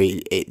cryptic, but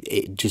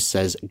it just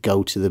says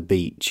go to the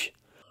beach.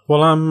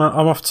 Well, I'm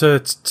off to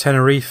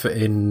Tenerife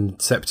in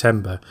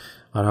September,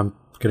 and I'm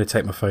going to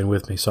take my phone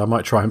with me, so I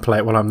might try and play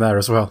it while I'm there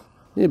as well.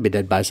 You'll be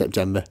dead by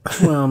September.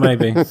 Well,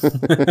 maybe.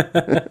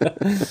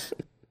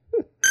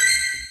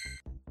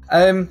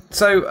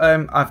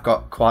 I've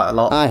got quite a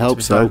lot. I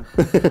hope so.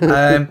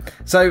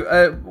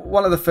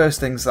 One of the first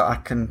things that I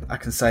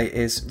can say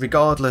is,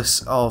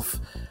 regardless of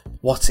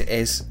what it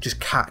is,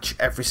 just catch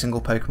every single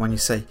Pokemon you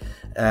see.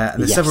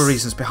 And there's several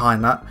reasons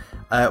behind that.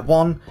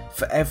 One,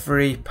 for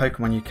every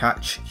Pokemon you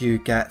catch, you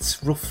get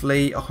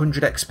roughly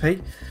 100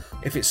 XP.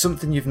 If it's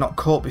something you've not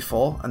caught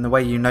before, and the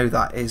way you know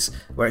that is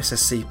where it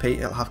says CP,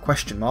 it'll have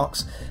question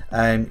marks.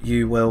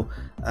 You'll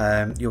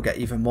get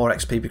even more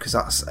XP because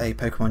that's a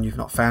Pokemon you've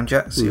not found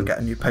yet. So you'll get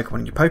a new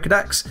Pokemon in your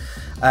Pokedex.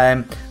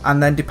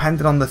 And then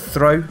depending on the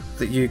throw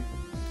that you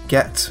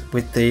get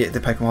with the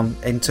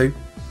Pokemon into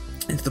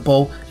the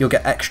ball, you'll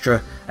get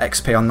extra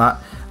XP on that.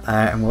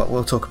 And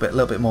we'll talk a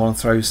little bit more on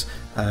throws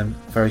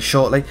very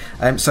shortly.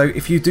 So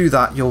if you do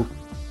that, you'll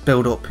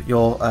build up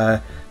your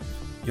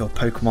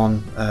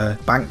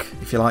Pokemon bank,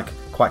 if you like,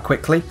 quite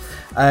quickly.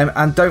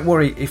 And don't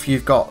worry if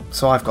you've got...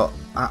 So I've got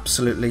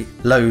absolutely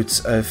loads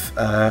of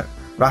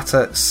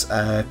Rattats,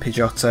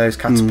 Pidgeotos,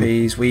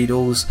 Caterpies,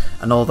 Weedles,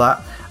 and all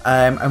that.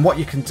 And what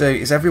you can do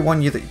is every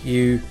one that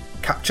you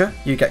capture,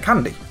 you get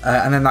candy.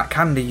 And then that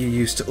candy you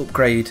use to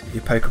upgrade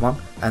your Pokemon,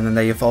 and then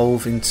they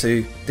evolve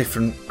into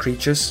different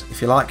creatures,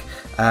 if you like.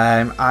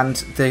 And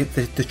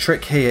the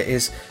trick here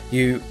is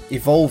you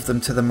evolve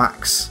them to the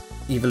max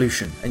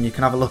evolution, and you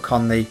can have a look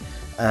on the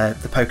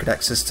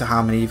Pokedex as to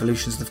how many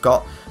evolutions they've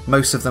got.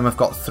 Most of them have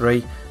got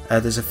 3.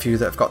 There's a few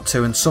that have got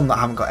 2, and some that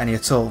haven't got any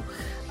at all.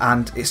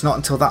 And it's not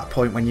until that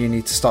point when you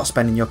need to start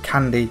spending your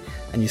candy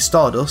and your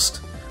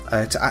Stardust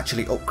to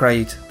actually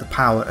upgrade the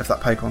power of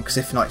that Pokemon, because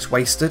if not, it's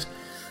wasted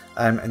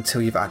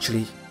until you've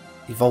actually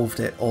evolved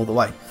it all the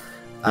way.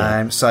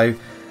 So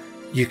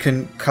you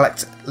can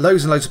collect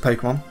loads and loads of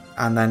Pokemon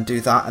and then do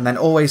that, and then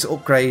always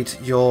upgrade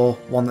your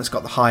one that's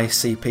got the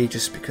highest CP,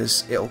 just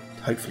because it'll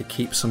hopefully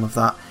keep some of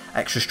that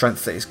extra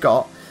strength that it's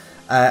got.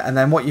 And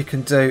then what you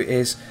can do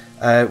is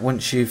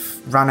once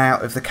you've ran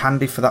out of the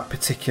candy for that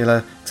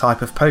particular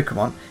type of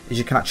Pokemon, is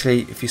you can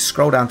actually, if you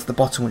scroll down to the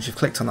bottom once you've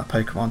clicked on that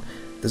Pokemon,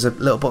 there's a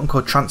little button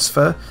called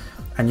transfer,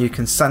 and you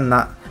can send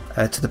that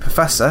to the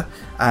professor,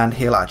 and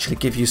he'll actually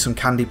give you some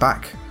candy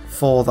back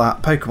for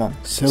that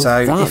Pokemon. So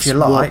that's if you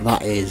like, what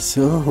that is.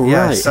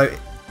 Right. So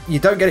you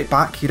don't get it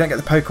back, you don't get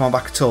the Pokemon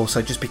back at all,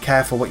 so just be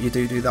careful what you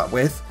do that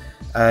with,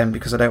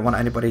 because I don't want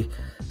anybody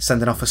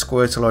sending off a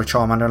Squirtle or a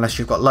Charmander unless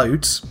you've got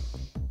loads.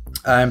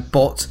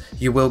 But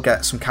you will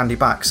get some candy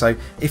back. So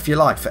if you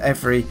like, for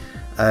every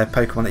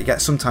Pokemon that you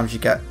get, sometimes you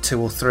get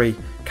 2 or 3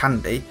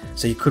 candy,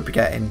 so you could be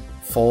getting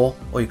 4,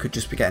 or you could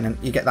just be getting,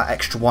 you get that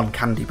extra 1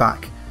 candy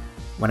back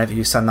whenever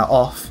you send that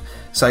off.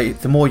 So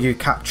the more you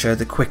capture,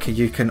 the quicker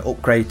you can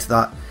upgrade to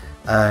that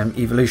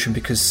evolution,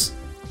 because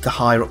the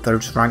higher up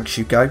those ranks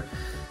you go,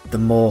 the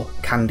more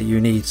candy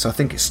you need. So I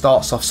think it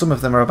starts off, some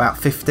of them are about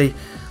 50,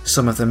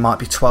 some of them might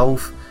be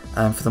 12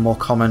 for the more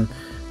common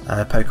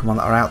Pokemon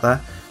that are out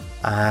there.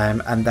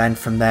 And then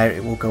from there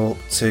it will go up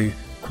to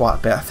quite a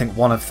bit. I think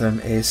one of them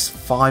is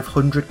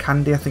 500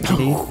 candy, I think you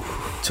need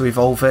to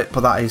evolve it,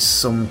 but that is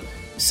some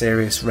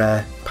serious,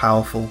 rare,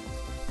 powerful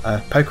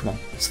Pokemon.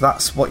 So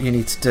that's what you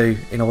need to do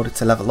in order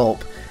to level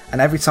up.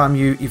 And every time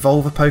you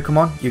evolve a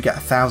Pokemon, you get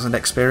 1,000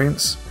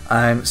 experience.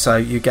 So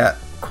you get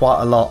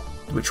quite a lot,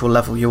 which will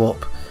level you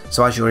up.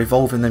 So as you're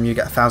evolving them, you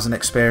get 1,000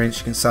 experience.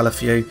 You can sell a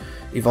few,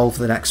 evolve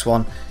the next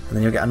one, and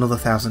then you'll get another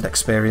 1,000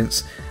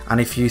 experience. And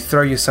if you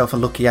throw yourself a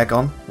lucky egg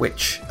on,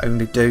 which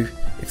only do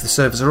if the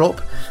servers are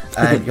up,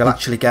 you'll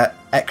actually get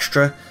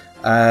extra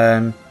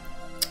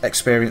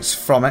experience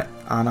from it.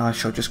 And I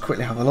shall just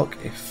quickly have a look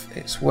if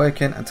it's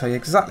working and tell you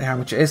exactly how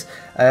much it is.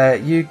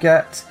 You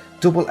get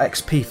double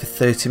XP for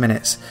 30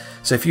 minutes.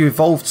 So if you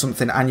evolved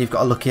something and you've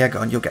got a lucky egg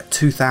on, you'll get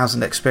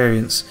 2,000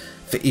 experience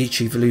for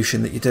each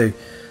evolution that you do.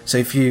 So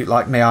if you,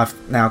 like me,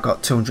 I've now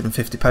got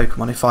 250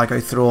 Pokemon. If I go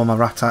through all my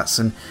Rattats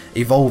and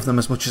evolve them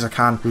as much as I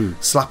can,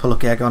 slap a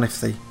lucky egg on,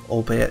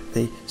 albeit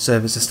the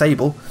servers are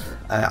stable,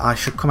 I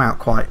should come out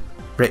quite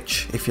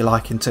rich, if you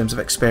like, in terms of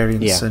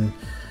experience and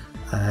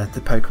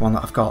the Pokemon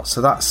that I've got.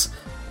 So that's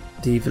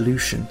the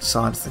evolution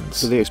side of things.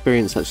 So the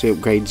experience actually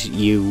upgrades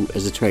you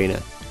as a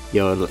trainer.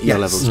 Your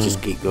levels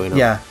just keep going up.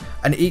 Yeah,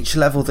 and each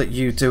level that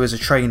you do as a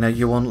trainer,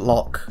 you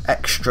unlock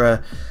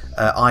extra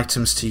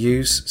items to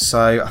use.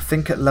 So I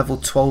think at level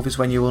 12 is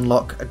when you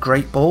unlock a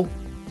Great Ball,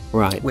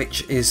 right,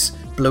 which is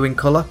blue in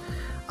colour,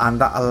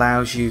 and that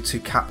allows you to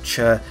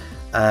capture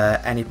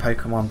any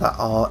Pokemon that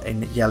are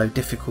in yellow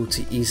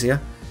difficulty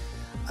easier.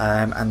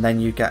 And then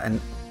you get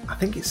I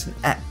think it's an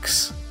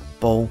X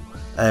ball,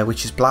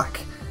 which is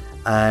black,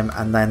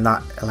 and then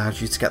that allows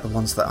you to get the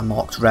ones that are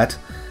marked red.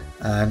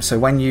 So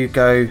when you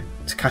go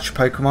to catch a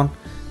Pokemon,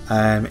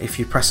 if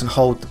you press and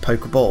hold the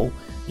Pokeball,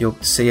 you'll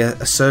see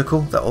a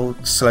circle that will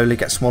slowly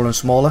get smaller and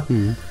smaller.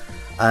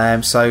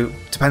 So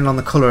depending on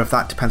the colour of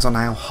that depends on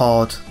how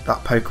hard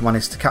that Pokemon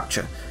is to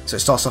capture. So it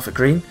starts off at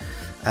green,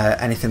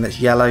 anything that's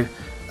yellow,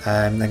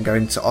 then go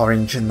into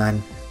orange and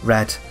then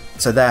red.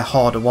 So they're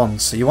harder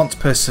ones, so you want to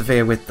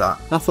persevere with that.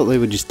 I thought they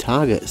were just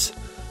targets.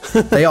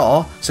 They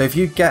are. So if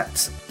you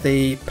get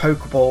the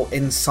Pokeball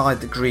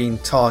inside the green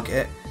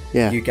target,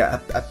 Yeah. you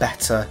get a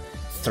better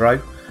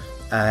throw,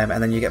 and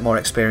then you get more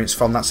experience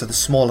from that. So the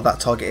smaller that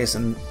target is,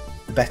 and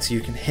the better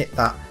you can hit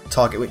that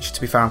target, which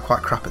to be fair I'm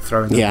quite crap at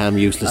throwing them. Yeah, I'm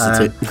useless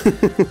at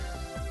it.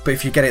 But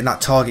if you get it in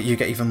that target, you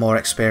get even more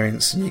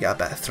experience and you get a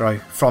better throw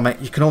from it.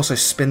 You can also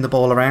spin the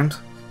ball around.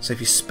 So if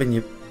you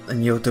spin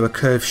and you'll do a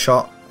curve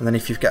shot, and then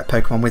if you get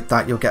a Pokemon with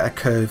that, you'll get a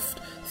curved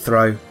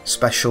throw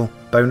special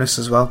bonus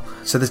as well.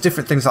 So there's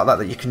different things like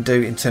that you can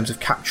do in terms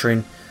of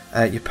capturing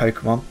your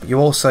Pokemon. You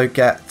also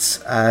get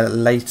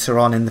later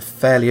on in the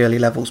fairly early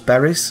levels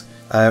berries,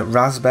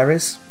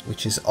 raspberries,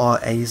 which is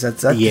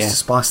RAZZ, Yeah. just to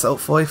spice that up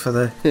for you for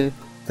the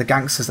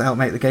gangsters that help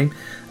make the game.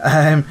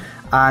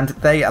 And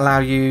they allow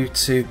you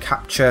to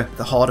capture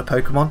the harder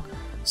Pokemon.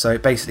 So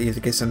it basically either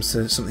gives them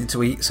something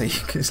to eat, so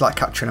it's like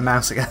capturing a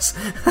mouse, I guess.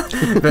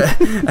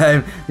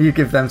 But you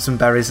give them some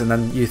berries and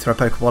then you throw a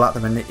Pokeball at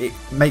them, and it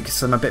makes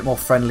them a bit more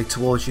friendly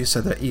towards you,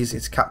 so they're easier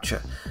to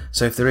capture.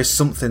 So if there is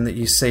something that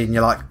you see and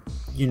you're like,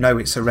 you know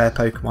it's a rare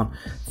Pokemon,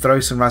 throw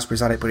some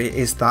raspberries at it, but it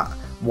is that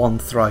one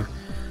throw.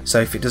 So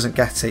if it doesn't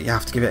get it, you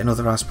have to give it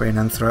another raspberry and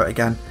then throw it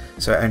again.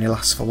 So it only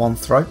lasts for one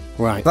throw.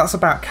 Right. That's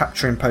about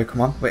capturing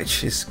Pokemon,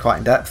 which is quite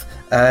in depth.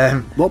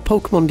 What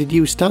Pokemon did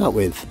you start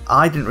with?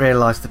 I didn't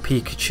realise the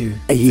Pikachu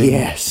thing,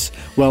 Yes.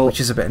 Well, which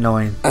is a bit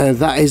annoying.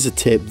 that is a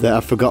tip that I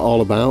forgot all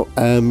about.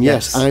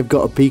 Yes, I've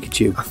got a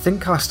Pikachu. I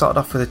think I started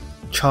off with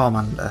a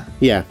Charmander.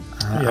 Yeah.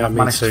 And Yeah, I've me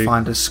managed too. to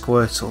find a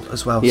Squirtle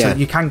as well. Yeah. So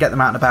you can get them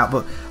out and about,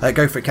 but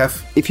go for it,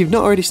 Kev. If you've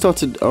not already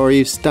started, or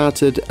you've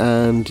started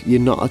and you're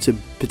not at a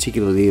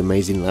particularly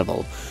amazing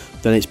level,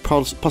 then it's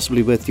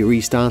possibly worth you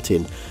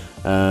restarting.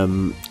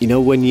 You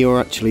know, when you're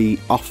actually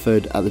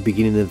offered at the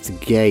beginning of the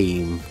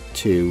game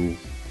to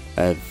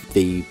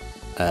the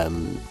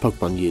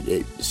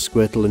Pokemon,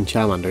 Squirtle and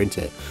Charmander, isn't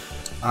it?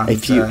 And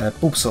If you-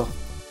 Bulbasaur.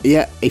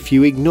 Yeah, if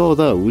you ignore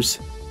those,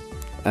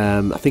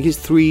 I think it's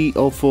 3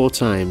 or 4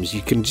 times,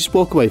 you can just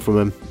walk away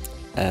from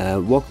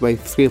them. Walk away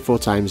 3 or 4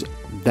 times,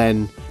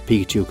 then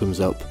Pikachu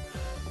comes up,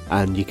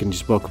 and you can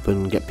just walk up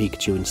and get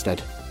Pikachu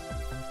instead.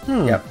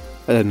 Yep.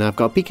 And I've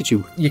got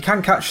Pikachu. You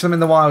can catch them in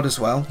the wild as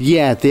well.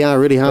 Yeah, they are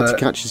really hard to But-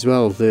 catch as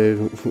well. They're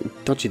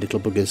dodgy little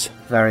buggers.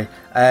 Very.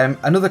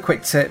 Another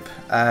quick tip,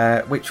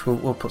 which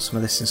we'll put some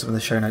of this in some of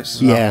the show notes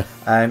as well,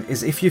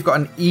 is if you've got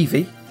an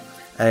Eevee,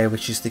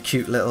 which is the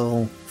cute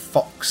little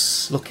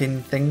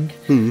fox-looking thing,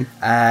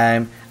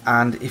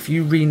 and if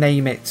you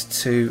rename it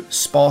to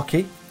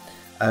Sparky,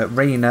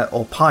 Rainer,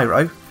 or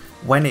Pyro,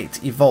 when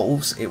it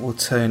evolves, it will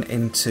turn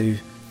into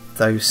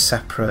those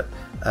separate.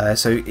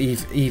 So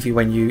Eevee,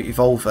 when you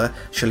evolve her,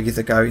 she'll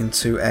either go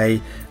into a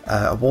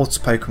water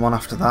Pokemon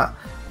after that,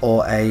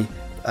 or a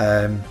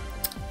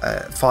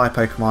fire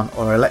Pokemon,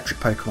 or electric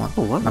Pokemon.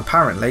 Oh, wow. And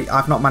apparently,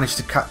 I've not managed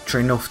to capture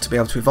enough to be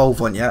able to evolve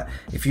one yet.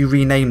 If you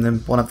rename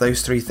them one of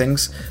those 3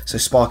 things, so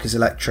Spark is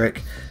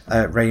electric,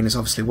 Rain is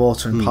obviously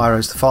water, and Pyro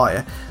is the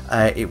fire,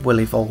 it will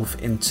evolve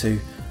into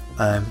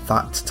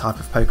that type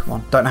of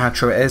Pokemon. Don't know how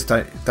true it is.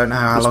 Don't know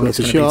how It's long worth it's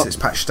a going to be shot. till it's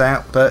patched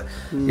out. But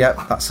yeah,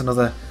 that's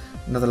another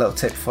little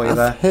tip for you I've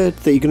there. heard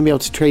that you're going to be able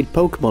to trade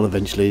Pokemon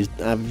eventually.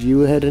 Have you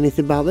heard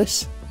anything about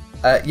this?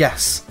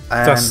 Yes.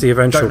 That's the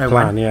eventual don't know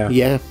plan, when. yeah.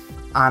 Yeah.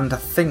 And I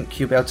think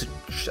you'll be able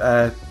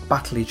to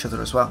battle each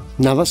other as well.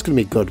 Now that's going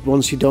to be good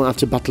once you don't have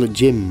to battle at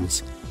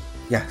gyms.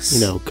 Yes. You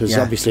know, because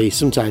Yeah. obviously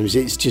sometimes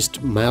it's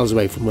just miles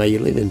away from where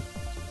you're living.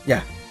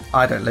 Yeah.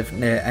 I don't live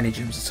near any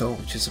gyms at all,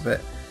 which is a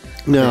bit.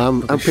 No, Yeah,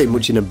 I'm rubbish pretty for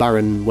much in a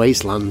barren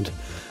wasteland.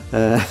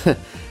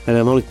 And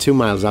I'm only 2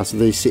 miles out of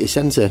the city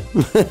centre.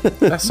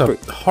 That's a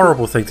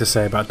horrible thing to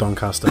say about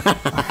Doncaster.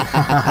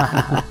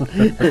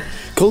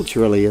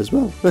 Culturally as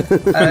well.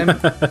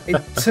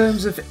 In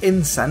terms of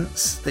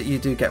incense that you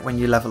do get when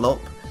you level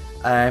up,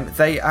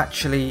 they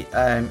actually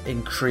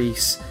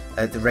increase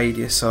the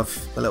radius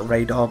of the little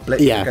radar blip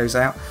Yeah. that goes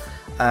out,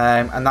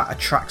 and that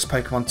attracts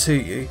Pokemon to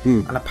you.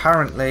 And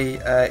apparently,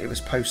 it was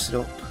posted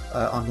up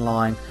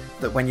online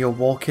that when you're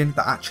walking,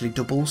 that actually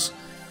doubles.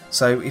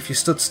 So if you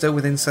stood still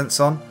with incense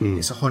on,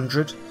 it's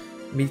 100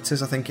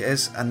 meters, I think it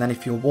is, and then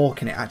if you're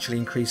walking, it actually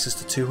increases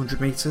to 200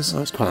 meters. Oh,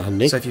 that's quite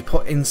handy. So if you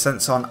put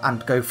incense on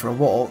and go for a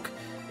walk,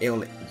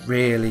 it'll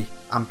really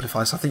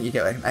amplify. So I think you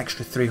get an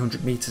extra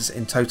 300 meters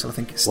in total. I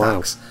think it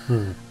Wow. stacks,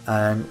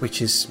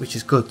 which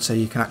is good. So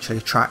you can actually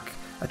attract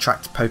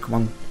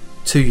Pokemon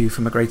to you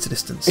from a greater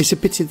distance. It's a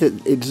pity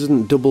that it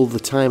doesn't double the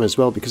time as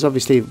well, because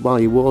obviously while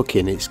you're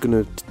walking, it's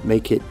going to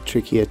make it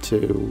trickier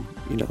to,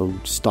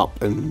 stop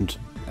and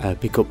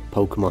pick up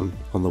Pokemon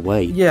on the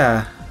way.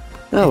 Yeah,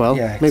 Oh well,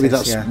 Yeah, it maybe is,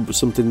 that's yeah.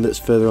 something that's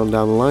further on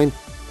down the line.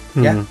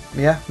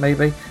 yeah,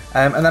 maybe.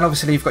 And then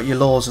obviously you've got your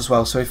laws as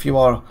well. So if you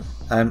are,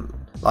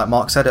 like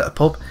Mark said, at a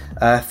pub,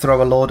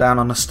 throw a law down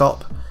on a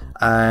stop,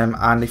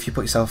 and if you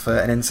put yourself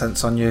an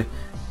incense on, you're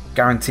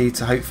guaranteed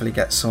to hopefully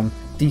get some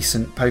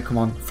decent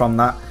Pokemon from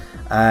that.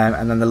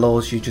 And then the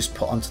lures you just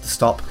put onto the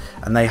stop,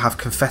 and they have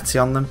confetti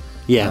on them.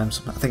 Yeah.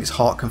 So I think it's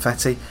heart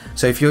confetti.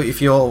 So if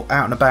you're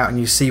out and about and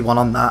you see one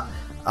on that,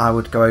 I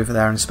would go over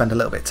there and spend a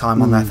little bit of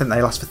time on there. I think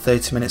they last for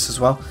 30 minutes as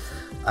well.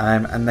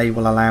 And they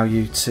will allow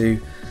you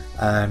to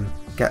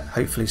get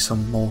hopefully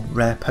some more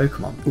rare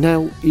Pokemon.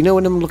 Now,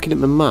 when I'm looking at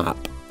my map,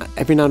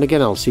 every now and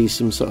again I'll see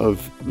some sort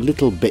of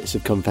little bits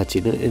of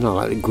confetti,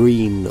 like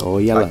green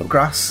or yellow. Like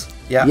grass.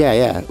 Yeah.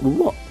 Yeah.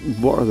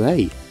 What are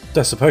they?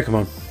 That's a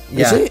Pokemon.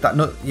 Yeah. Is it?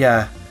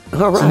 Yeah.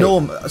 All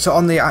right. So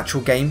on the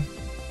actual game,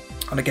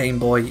 on a Game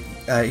Boy,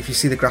 if you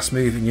see the grass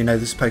moving,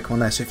 there's a Pokemon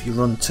there. So if you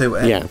run to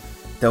it,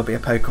 there'll be a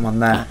Pokemon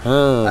there.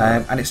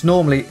 And it's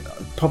normally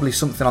probably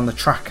something on the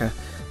tracker.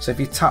 So if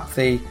you tap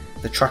the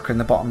tracker in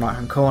the bottom right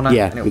hand corner,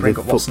 and it'll bring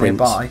up what's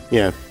nearby.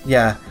 Yeah.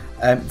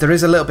 There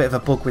is a little bit of a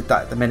bug with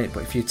that at the minute,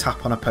 but if you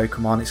tap on a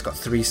Pokemon, it's got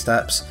 3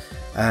 steps,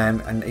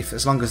 and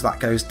as long as that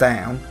goes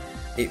down,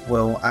 it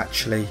will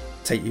actually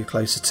take you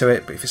closer to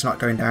it. But if it's not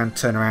going down,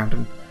 turn around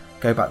and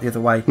go back the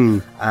other way.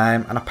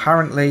 And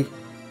apparently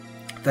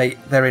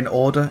they're in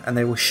order, and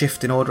they will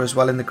shift in order as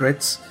well in the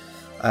grids.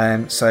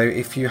 So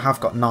if you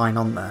have got 9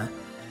 on there,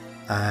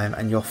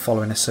 and you're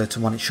following a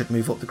certain one, it should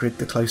move up the grid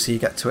the closer you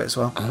get to it as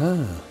well.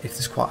 If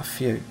there's quite a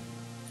few.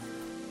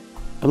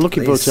 I'm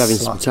looking forward to having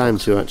some time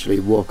to actually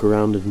walk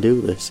around and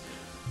do this.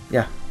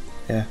 Yeah.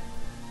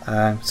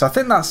 So I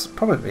think that's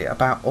probably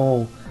about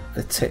all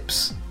the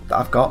tips that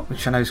I've got,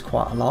 which I know is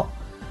quite a lot.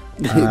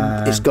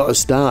 It's got us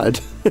started.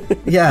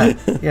 yeah.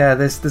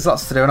 There's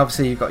lots to do, and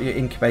obviously you've got your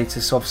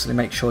incubators, so obviously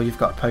make sure you've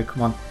got a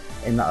Pokemon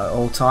in that at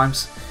all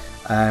times.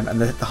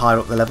 And the higher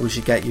up the levels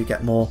you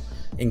get more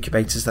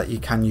incubators that you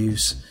can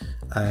use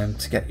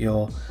to get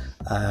your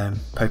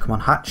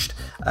Pokemon hatched.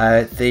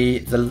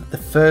 The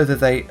further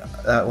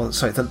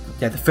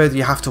the further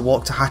you have to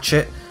walk to hatch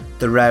it,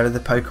 the rarer the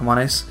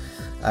Pokemon is.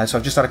 So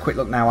I've just had a quick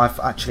look now. I've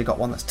actually got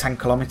one that's 10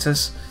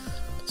 kilometers,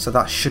 so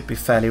that should be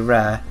fairly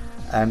rare.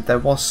 There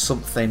was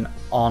something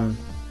on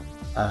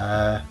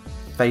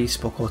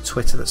Facebook or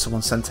Twitter that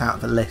someone sent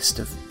out the list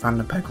of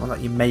random Pokemon that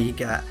you may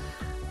get.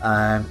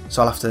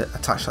 So I'll have to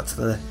attach that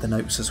to the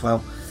notes as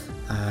well.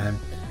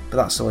 But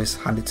that's always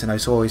handy to know.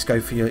 So always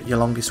go for your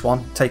longest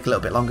one. Take a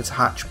little bit longer to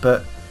hatch,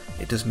 but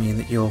it does mean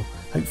that you'll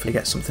hopefully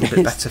get something a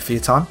bit better for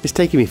your time. It's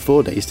taking me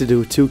 4 days to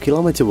do a 2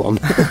 kilometre one.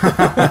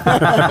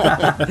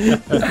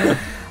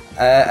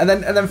 And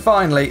then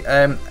finally,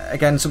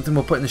 again, something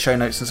we'll put in the show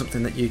notes, and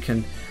something that you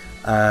can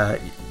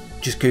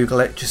just Google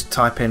it. Just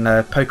type in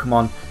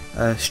Pokemon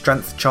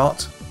strength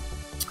chart,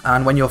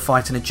 and when you're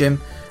fighting a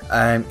gym,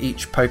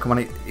 each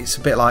Pokemon, it's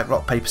a bit like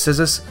rock paper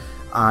scissors,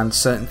 and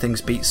certain things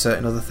beat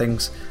certain other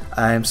things.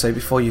 So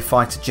before you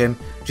fight a gym,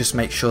 just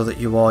make sure that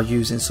you are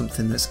using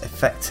something that's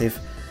effective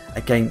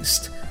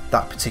against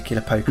that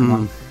particular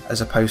Pokemon,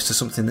 as opposed to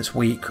something that's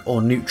weak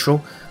or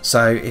neutral.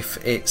 So if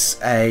it's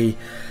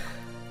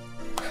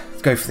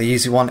go for the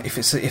easy one.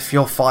 If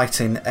you're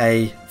fighting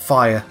a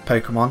fire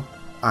Pokemon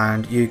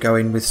and you go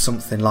in with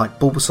something like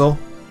Bulbasaur,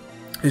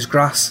 who's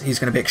grass, he's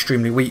going to be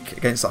extremely weak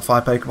against that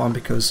fire Pokemon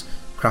because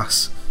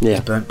grass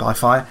is burnt by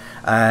fire.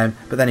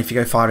 But then if you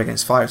go fire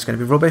against fire, it's going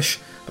to be rubbish.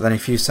 But then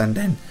if you send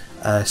in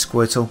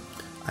Squirtle,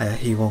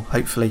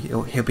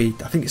 he'll be,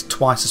 I think it's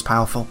twice as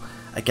powerful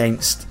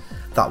against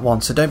that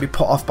one. So don't be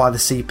put off by the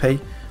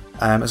CP,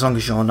 as long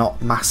as you're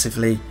not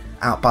massively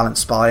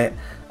outbalanced by it.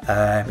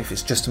 If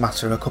it's just a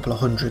matter of a couple of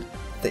hundred,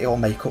 that it'll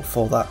make up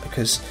for that,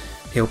 because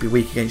he'll be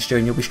weak against you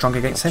and you'll be strong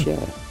against him.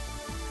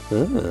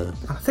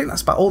 I think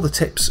that's about all the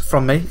tips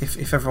from me.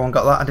 If everyone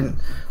got that, I didn't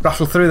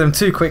rattle through them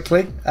too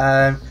quickly,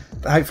 but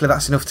hopefully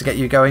that's enough to get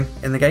you going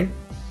in the game.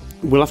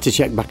 We'll have to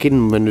check back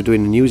in when we're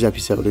doing a news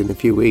episode in a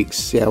few weeks,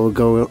 see how we'll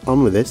go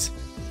on with this.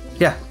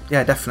 Yeah,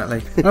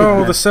 definitely.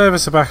 Oh, the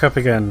servers are back up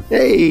again.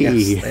 Hey!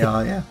 Yes, they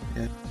are, yeah.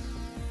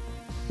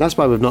 That's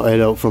why we've not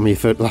heard out from you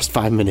for the last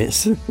 5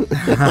 minutes.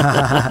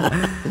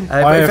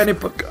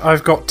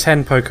 I've got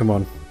 10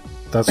 Pokemon.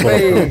 That's what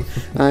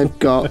I've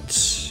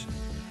got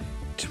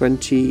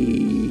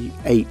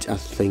 28, I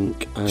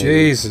think.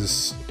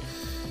 Jesus.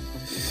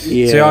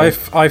 Yeah. See,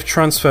 I've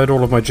transferred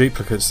all of my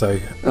duplicates though.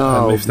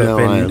 If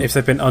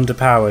they've been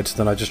underpowered,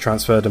 then I just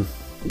transferred them.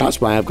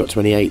 That's why I've got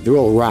 28. They're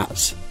all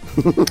rats.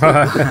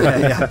 But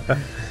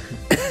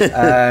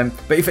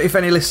if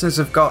any listeners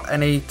have got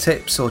any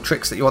tips or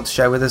tricks that you want to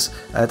share with us,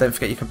 don't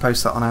forget you can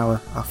post that on our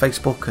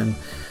Facebook and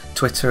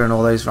Twitter and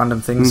all those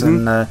random things,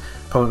 and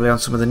probably on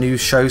some of the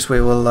news shows we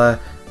will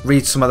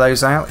read some of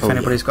those out if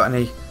anybody's got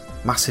any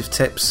massive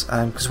tips,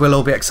 because we'll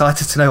all be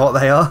excited to know what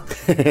they are.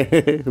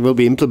 We'll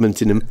be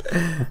implementing them.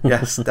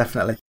 Yes,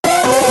 definitely.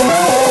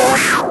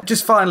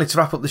 Just finally, to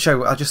wrap up the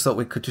show, I just thought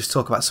we could just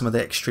talk about some of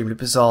the extremely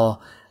bizarre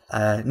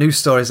news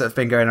stories that have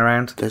been going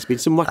around. There's been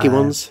some wacky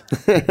ones.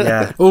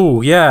 Yeah.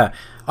 Oh yeah,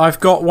 I've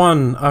got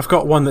one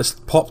that's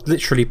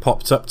literally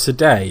popped up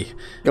today.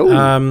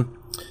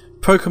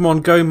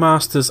 Pokemon Go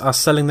Masters are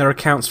selling their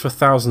accounts for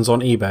thousands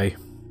on eBay.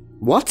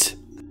 What?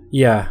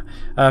 Yeah.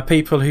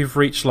 people who've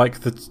reached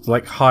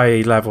like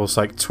high levels,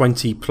 like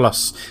 20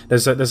 plus.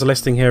 There's a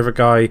listing here of a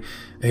guy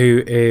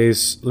who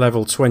is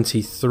level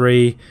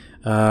 23,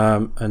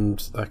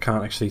 and I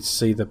can't actually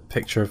see the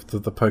picture of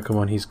the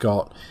Pokemon he's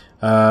got.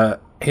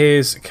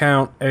 His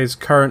account is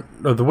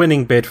the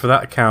winning bid for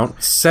that account,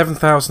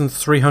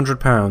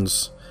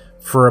 £7,300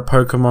 for a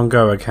Pokemon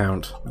Go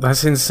account.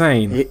 That's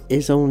insane. It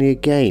is only a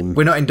game.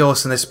 We're not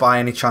endorsing this by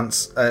any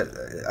chance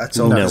at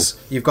all. No.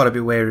 You've got to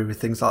be wary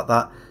with things like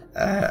that.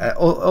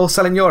 Or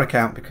selling your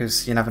account,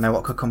 because you never know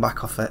what could come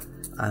back off it.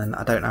 And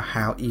I don't know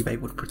how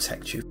eBay would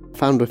protect you.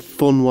 Found a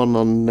fun one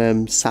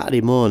on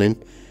Saturday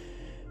morning.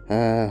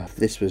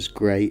 This was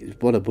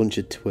great. What a bunch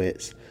of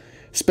twits.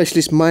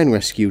 Specialist mine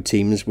rescue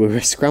teams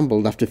were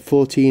scrambled after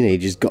 4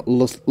 teenagers got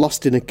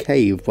lost in a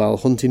cave while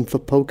hunting for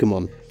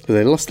Pokemon.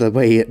 They lost their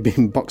way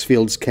in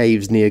Boxfields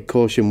Caves near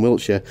Corsham,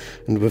 Wiltshire,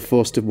 and were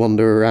forced to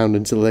wander around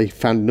until they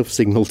found enough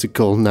signal to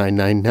call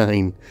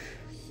 999.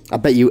 I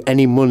bet you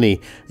any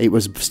money it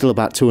was still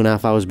about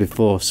 2.5 hours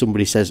before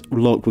somebody says,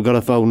 look, we've got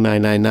to phone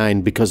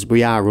 999 because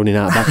we are running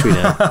out of battery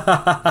now.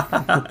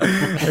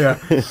 Yeah,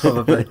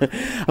 probably.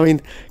 I mean,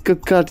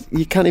 good God,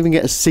 you can't even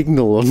get a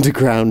signal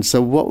underground,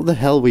 so what the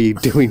hell were you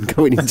doing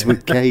going into a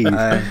cave?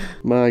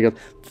 My God.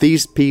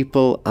 These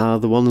people are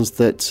the ones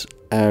that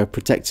are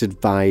protected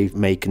by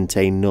may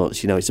contain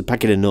nuts. It's a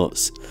packet of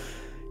nuts.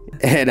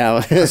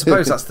 I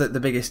suppose that's the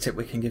biggest tip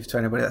we can give to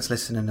anybody that's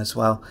listening as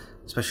well,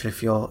 especially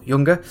if you're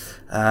younger,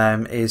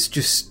 is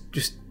just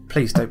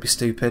please don't be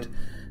stupid.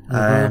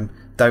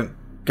 Don't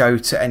go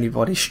to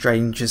anybody's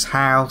stranger's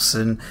house,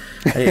 and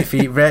if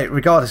he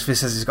regardless if he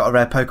says he's got a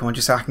rare Pokemon,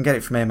 just say, I can get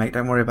it from here, mate,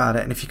 don't worry about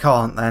it. And if you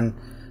can't, then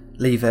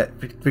leave it,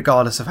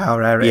 regardless of how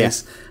rare it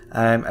is.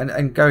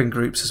 And go in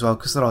groups as well,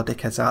 because there are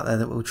dickheads out there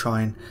that will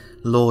try and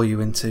lure you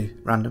into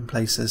random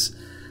places.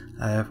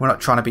 We're not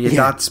trying to be your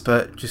dads,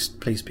 but just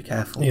please be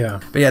careful.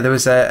 Yeah. But yeah, there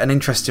was an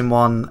interesting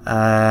one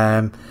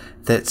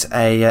that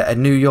a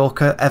New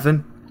Yorker,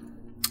 Evan,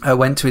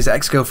 went to his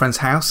ex-girlfriend's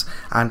house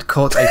and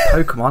caught a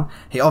Pokemon.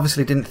 He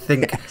obviously didn't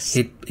think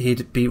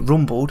he'd be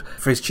rumbled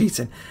for his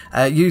cheating.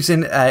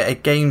 Using a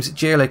game's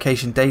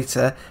geolocation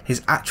data,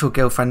 his actual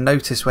girlfriend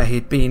noticed where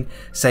he'd been,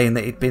 saying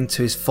that he'd been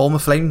to his former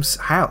flame's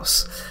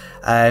house.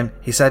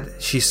 He said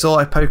she saw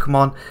a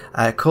Pokemon,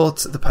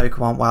 caught the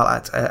Pokemon while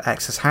at her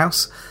ex's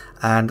house,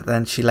 and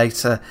then she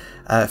later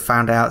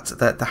found out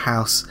that the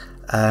house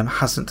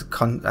hasn't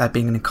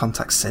been in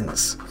contact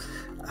since.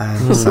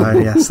 So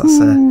yes, that's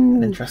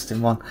an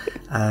interesting one.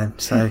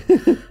 So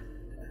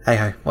hey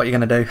ho, what are you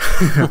going to do?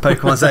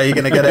 Pokemon's there, you're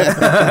going to get it.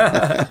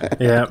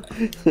 Yeah.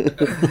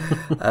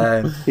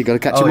 You got to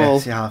catch them all.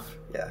 Yes, you have.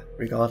 Yeah,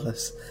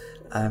 regardless.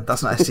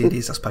 That's not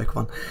STDs, that's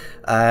Pokemon.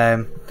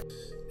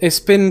 It's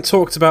been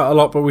talked about a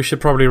lot, but we should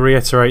probably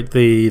reiterate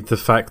the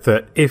fact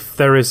that if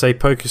there is a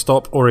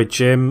Pokestop or a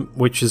gym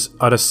which is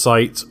at a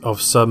site of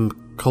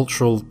some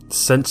cultural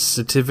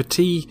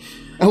sensitivity,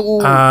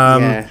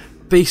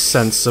 be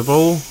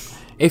sensible.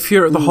 If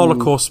you're at the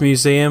Holocaust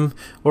Museum,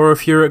 or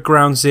if you're at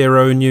Ground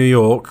Zero in New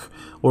York,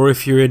 or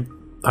if you're in,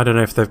 I don't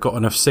know if they've got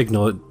enough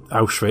signal at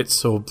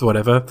Auschwitz or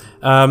whatever,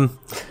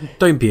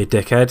 don't be a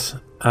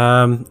dickhead.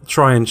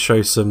 Try and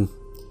show some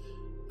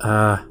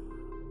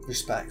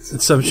respect.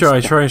 Try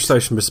and show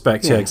some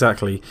respect. Yeah,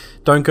 exactly.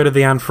 Don't go to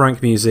the Anne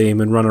Frank Museum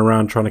and run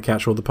around trying to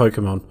catch all the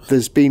Pokemon.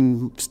 There's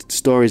been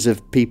stories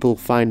of people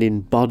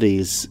finding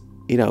bodies,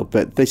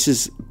 but this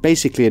is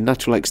basically a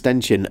natural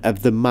extension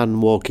of the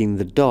man walking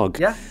the dog.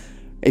 Yeah.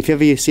 If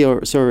ever you saw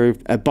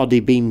a body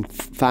being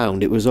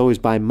found, it was always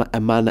by a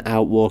man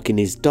out walking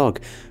his dog.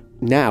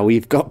 Now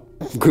you've got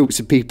groups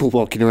of people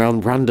walking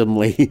around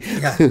randomly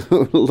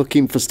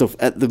looking for stuff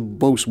at the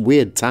most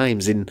weird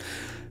times in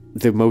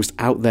the most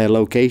out there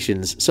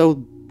locations.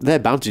 So they're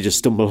bound to just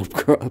stumble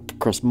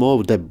across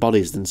more dead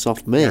bodies than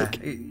soft make.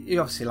 Yeah, you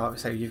obviously, like we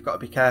say, you've got to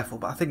be careful,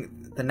 but I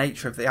think the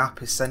nature of the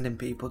app is sending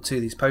people to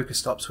these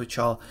Pokestops, which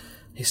are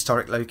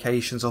historic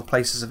locations or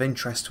places of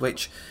interest,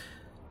 which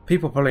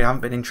people probably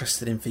haven't been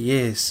interested in for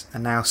years,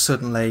 and now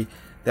suddenly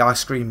the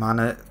ice cream man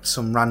at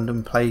some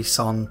random place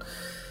on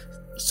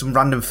some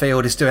random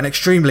field is doing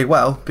extremely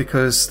well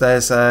because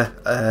there's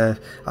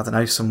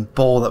some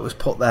ball that was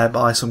put there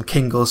by some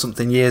king or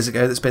something years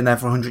ago that's been there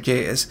for 100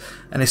 years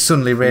and is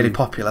suddenly really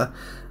popular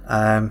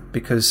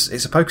because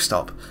it's a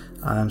Pokestop.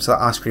 So that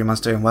ice cream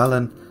man's doing well,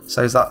 and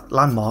so is that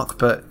landmark.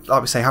 But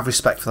like we say, have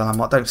respect for the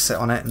landmark. Don't sit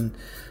on it and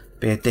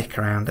be a dick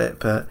around it,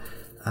 but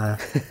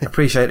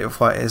appreciate it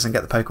for what it is and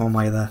get the Pokemon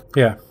while you're there.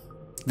 Yeah.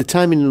 The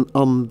timing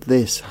on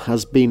this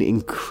has been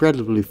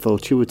incredibly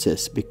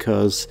fortuitous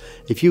because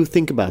if you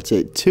think about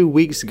it, 2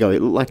 weeks ago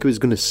it looked like it was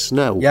going to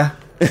snow. Yeah.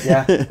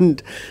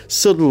 And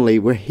suddenly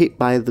we're hit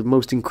by the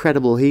most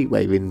incredible heat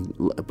wave in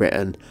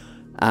Britain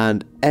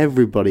and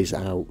everybody's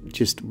out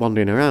just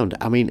wandering around.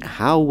 I mean,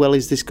 how well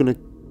is this going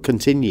to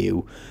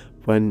continue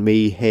when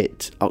we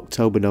hit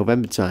October,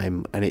 November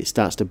time and it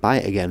starts to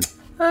bite again?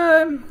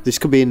 This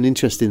could be an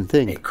interesting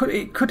thing. It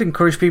could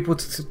encourage people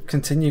to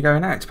continue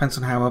going out. It depends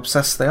on how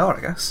obsessed they are,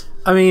 I guess.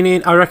 I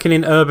mean, I reckon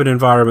in urban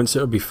environments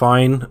it would be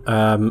fine.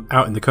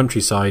 Out in the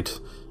countryside,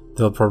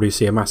 they'll probably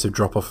see a massive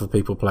drop off of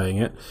people playing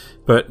it.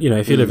 But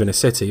if you live in a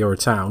city or a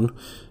town,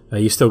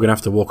 you're still going to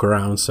have to walk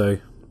around. So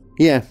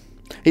yeah,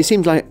 it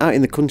seems like out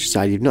in the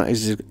countryside, you've not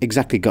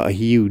exactly got a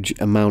huge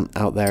amount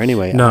out there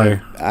anyway. No,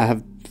 I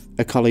have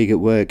a colleague at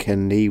work,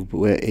 and he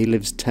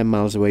lives 10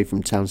 miles away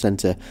from town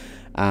centre,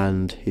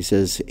 and he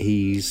says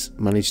he's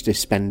managed to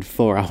spend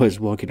 4 hours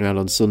walking around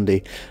on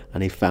Sunday,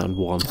 and he found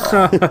one.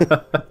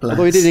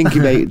 Well, he did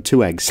incubate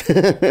 2 eggs.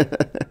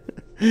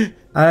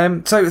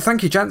 So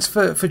thank you, gents,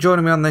 for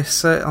joining me on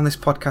this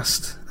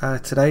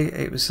podcast today.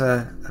 It was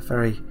a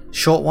very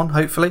short one,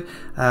 hopefully,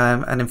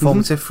 and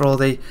informative for all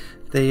the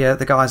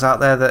guys out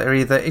there that are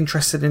either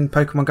interested in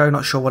Pokemon Go,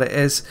 not sure what it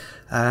is,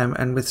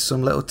 and with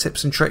some little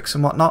tips and tricks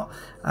and whatnot.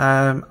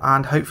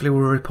 And hopefully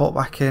we'll report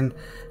back in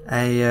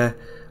a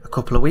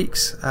couple of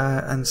weeks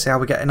and see how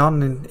we're getting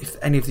on. And if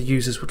any of the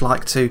users would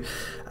like to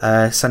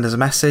send us a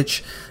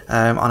message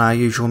on our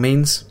usual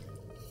means,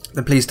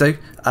 then please do,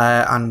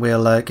 and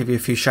we'll give you a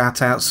few shout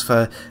outs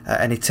for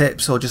any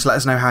tips, or just let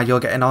us know how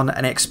you're getting on,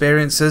 any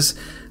experiences,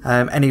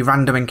 any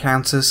random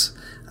encounters.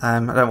 I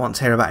don't want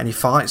to hear about any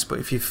fights, but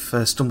if you've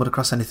stumbled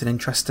across anything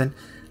interesting,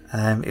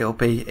 it'll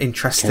be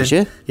interesting.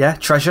 Treasure? Yeah,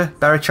 treasure,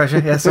 buried treasure.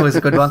 Yeah, it's always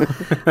a good one.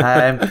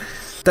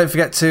 Don't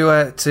forget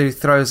to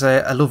throw us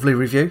a lovely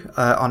review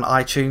on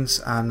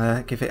iTunes,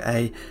 and give it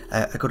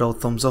a good old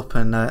thumbs up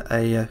and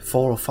a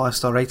 4 or 5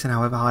 star rating,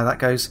 however high that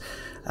goes.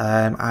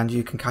 And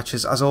you can catch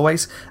us, as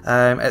always,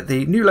 at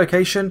the new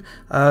location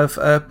of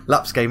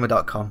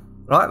lapsgamer.com.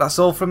 Right, that's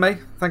all from me.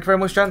 Thank you very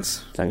much,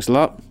 gents. Thanks a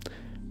lot.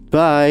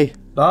 Bye.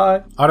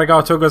 Bye.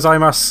 Arigato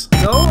gozaimasu.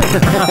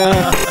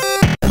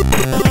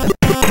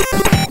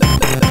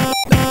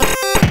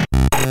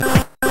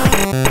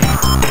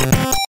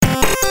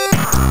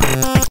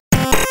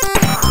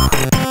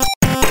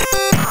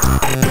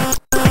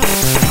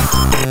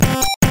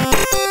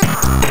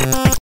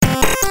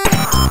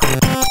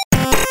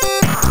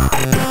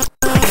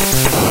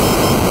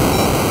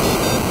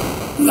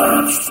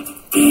 Last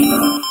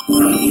Gamer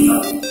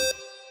Radio.